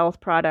natural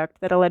health product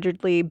that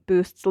allegedly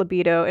boosts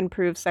libido,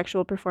 improves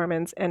sexual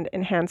performance, and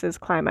enhances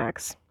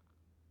climax.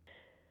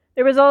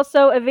 There was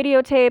also a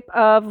videotape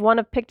of one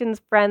of Pickton's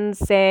friends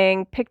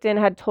saying Pickton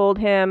had told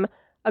him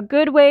a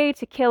good way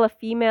to kill a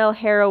female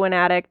heroin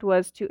addict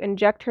was to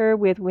inject her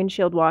with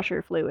windshield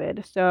washer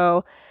fluid.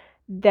 So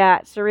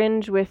that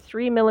syringe with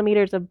 3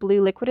 millimeters of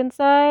blue liquid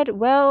inside,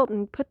 well,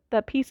 put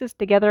the pieces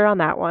together on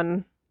that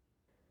one.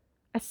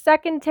 A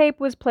second tape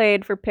was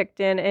played for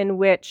Pickton in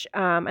which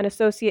an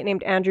associate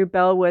named Andrew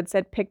Bellwood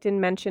said Pickton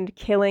mentioned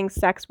killing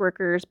sex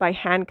workers by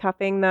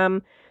handcuffing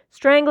them,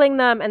 strangling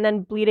them, and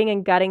then bleeding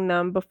and gutting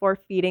them before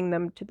feeding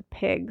them to the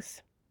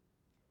pigs.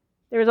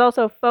 There was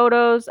also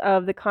photos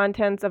of the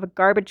contents of a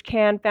garbage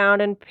can found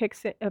in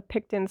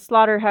Pickton's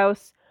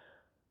slaughterhouse,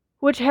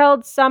 which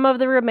held some of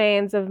the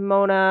remains of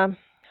Mona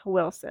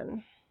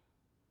Wilson.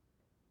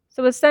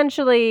 So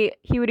essentially,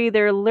 he would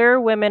either lure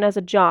women as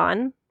a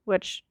John,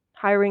 which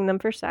hiring them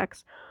for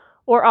sex,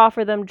 or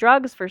offer them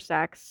drugs for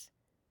sex.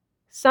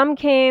 Some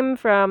came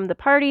from the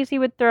parties he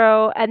would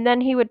throw, and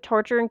then he would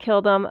torture and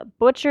kill them,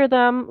 butcher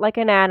them like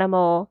an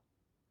animal,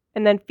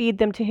 and then feed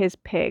them to his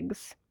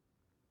pigs.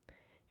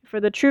 For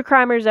the true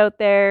crimers out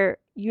there,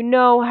 you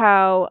know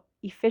how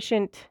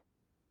efficient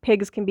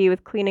pigs can be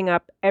with cleaning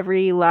up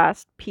every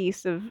last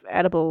piece of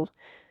edible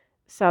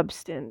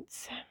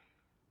substance.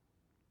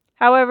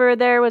 However,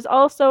 there was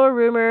also a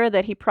rumor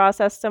that he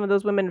processed some of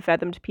those women and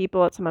fed them to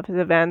people at some of his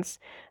events.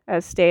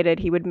 As stated,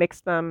 he would mix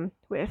them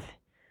with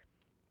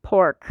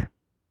pork.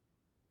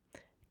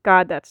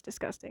 God, that's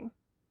disgusting.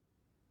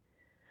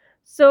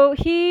 So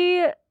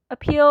he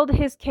appealed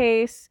his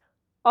case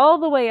all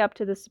the way up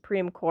to the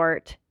Supreme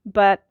Court,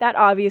 but that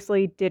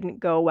obviously didn't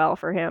go well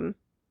for him.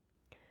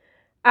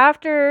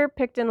 After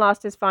Pickton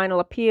lost his final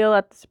appeal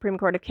at the Supreme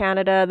Court of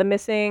Canada, the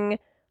Missing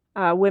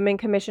Women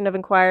Commission of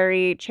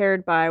Inquiry,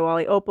 chaired by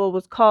Wally Opal,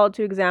 was called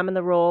to examine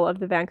the role of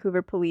the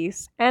Vancouver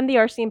Police and the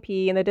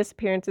RCMP in the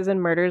disappearances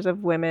and murders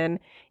of women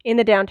in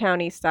the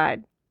downtown East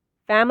Side.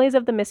 Families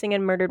of the missing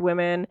and murdered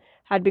women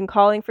had been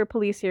calling for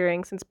police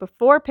hearings since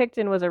before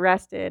Pickton was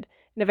arrested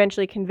and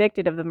eventually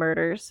convicted of the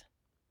murders.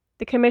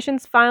 The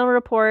Commission's final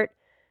report,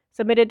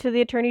 submitted to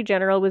the Attorney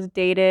General, was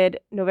dated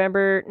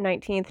November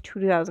 19th,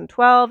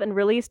 2012, and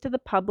released to the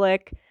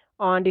public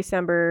on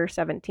December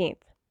 17th.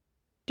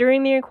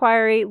 During the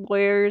inquiry,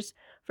 lawyers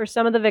for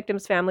some of the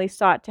victims' families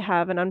sought to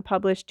have an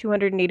unpublished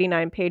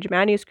 289-page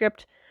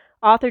manuscript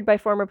authored by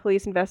former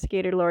police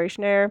investigator Laurie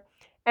Schneier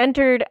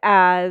entered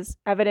as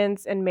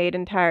evidence and made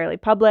entirely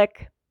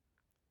public.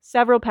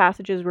 Several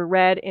passages were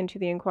read into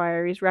the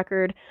inquiry's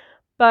record,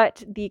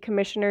 but the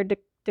commissioner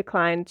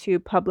declined to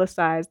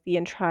publicize the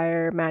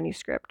entire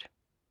manuscript.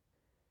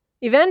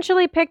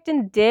 Eventually,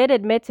 Pickton did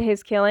admit to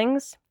his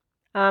killings.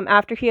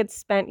 After he had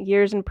spent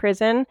years in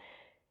prison,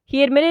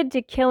 he admitted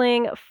to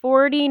killing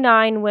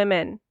 49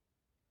 women.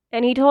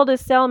 And he told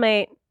his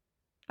cellmate,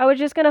 "I was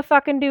just gonna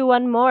fucking do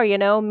one more,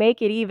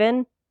 make it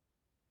even."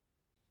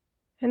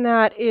 And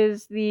that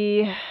is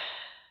the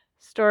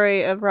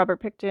story of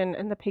Robert Pickton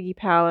and the Piggy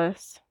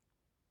Palace.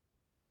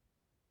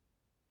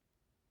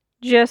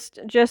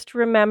 Just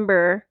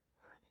remember,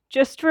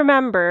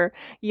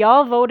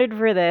 y'all voted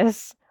for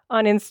this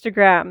on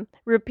Instagram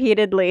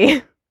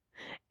repeatedly.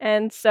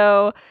 And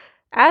so,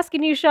 ask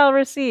and you shall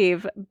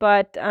receive.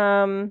 But,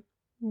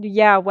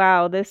 yeah,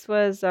 wow, this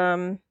was,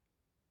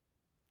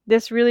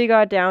 this really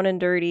got down and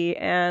dirty.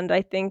 And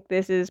I think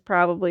this is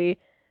probably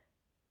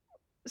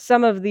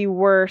some of the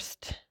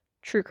worst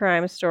true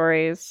crime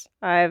stories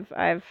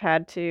I've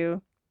had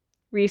to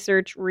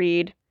research,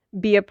 read,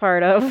 be a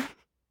part of.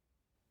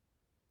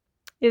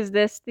 Is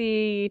this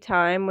the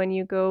time when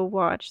you go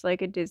watch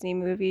like a Disney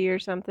movie or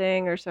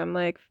something, or some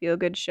like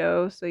feel-good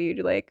show so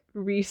you like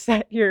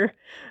reset your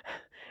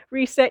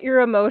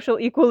emotional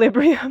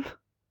equilibrium?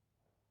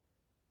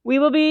 We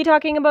will be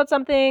talking about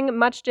something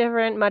much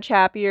different, much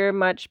happier,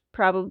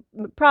 probably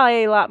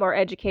a lot more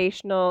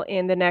educational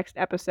in the next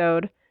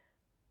episode.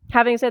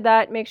 Having said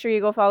that, make sure you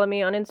go follow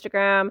me on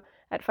Instagram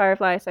at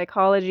Firefly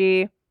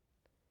Psychology.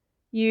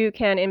 You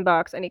can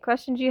inbox any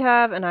questions you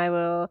have, and I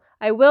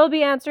will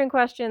be answering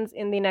questions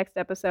in the next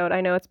episode.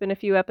 I know it's been a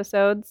few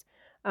episodes,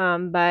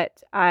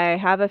 but I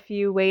have a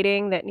few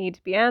waiting that need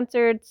to be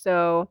answered.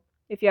 So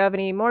If you have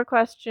any more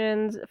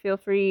questions, feel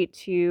free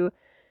to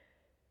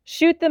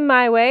shoot them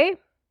my way.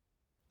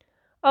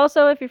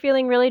 Also, if you're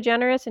feeling really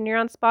generous and you're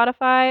on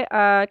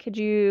Spotify, could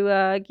you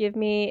give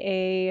me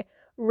a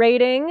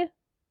rating?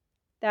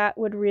 That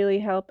would really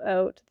help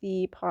out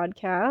the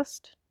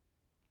podcast.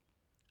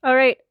 All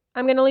right,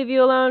 I'm going to leave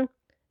you alone.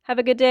 Have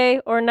a good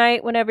day or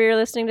night whenever you're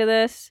listening to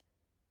this.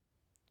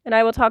 And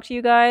I will talk to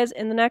you guys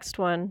in the next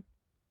one.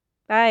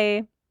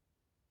 Bye.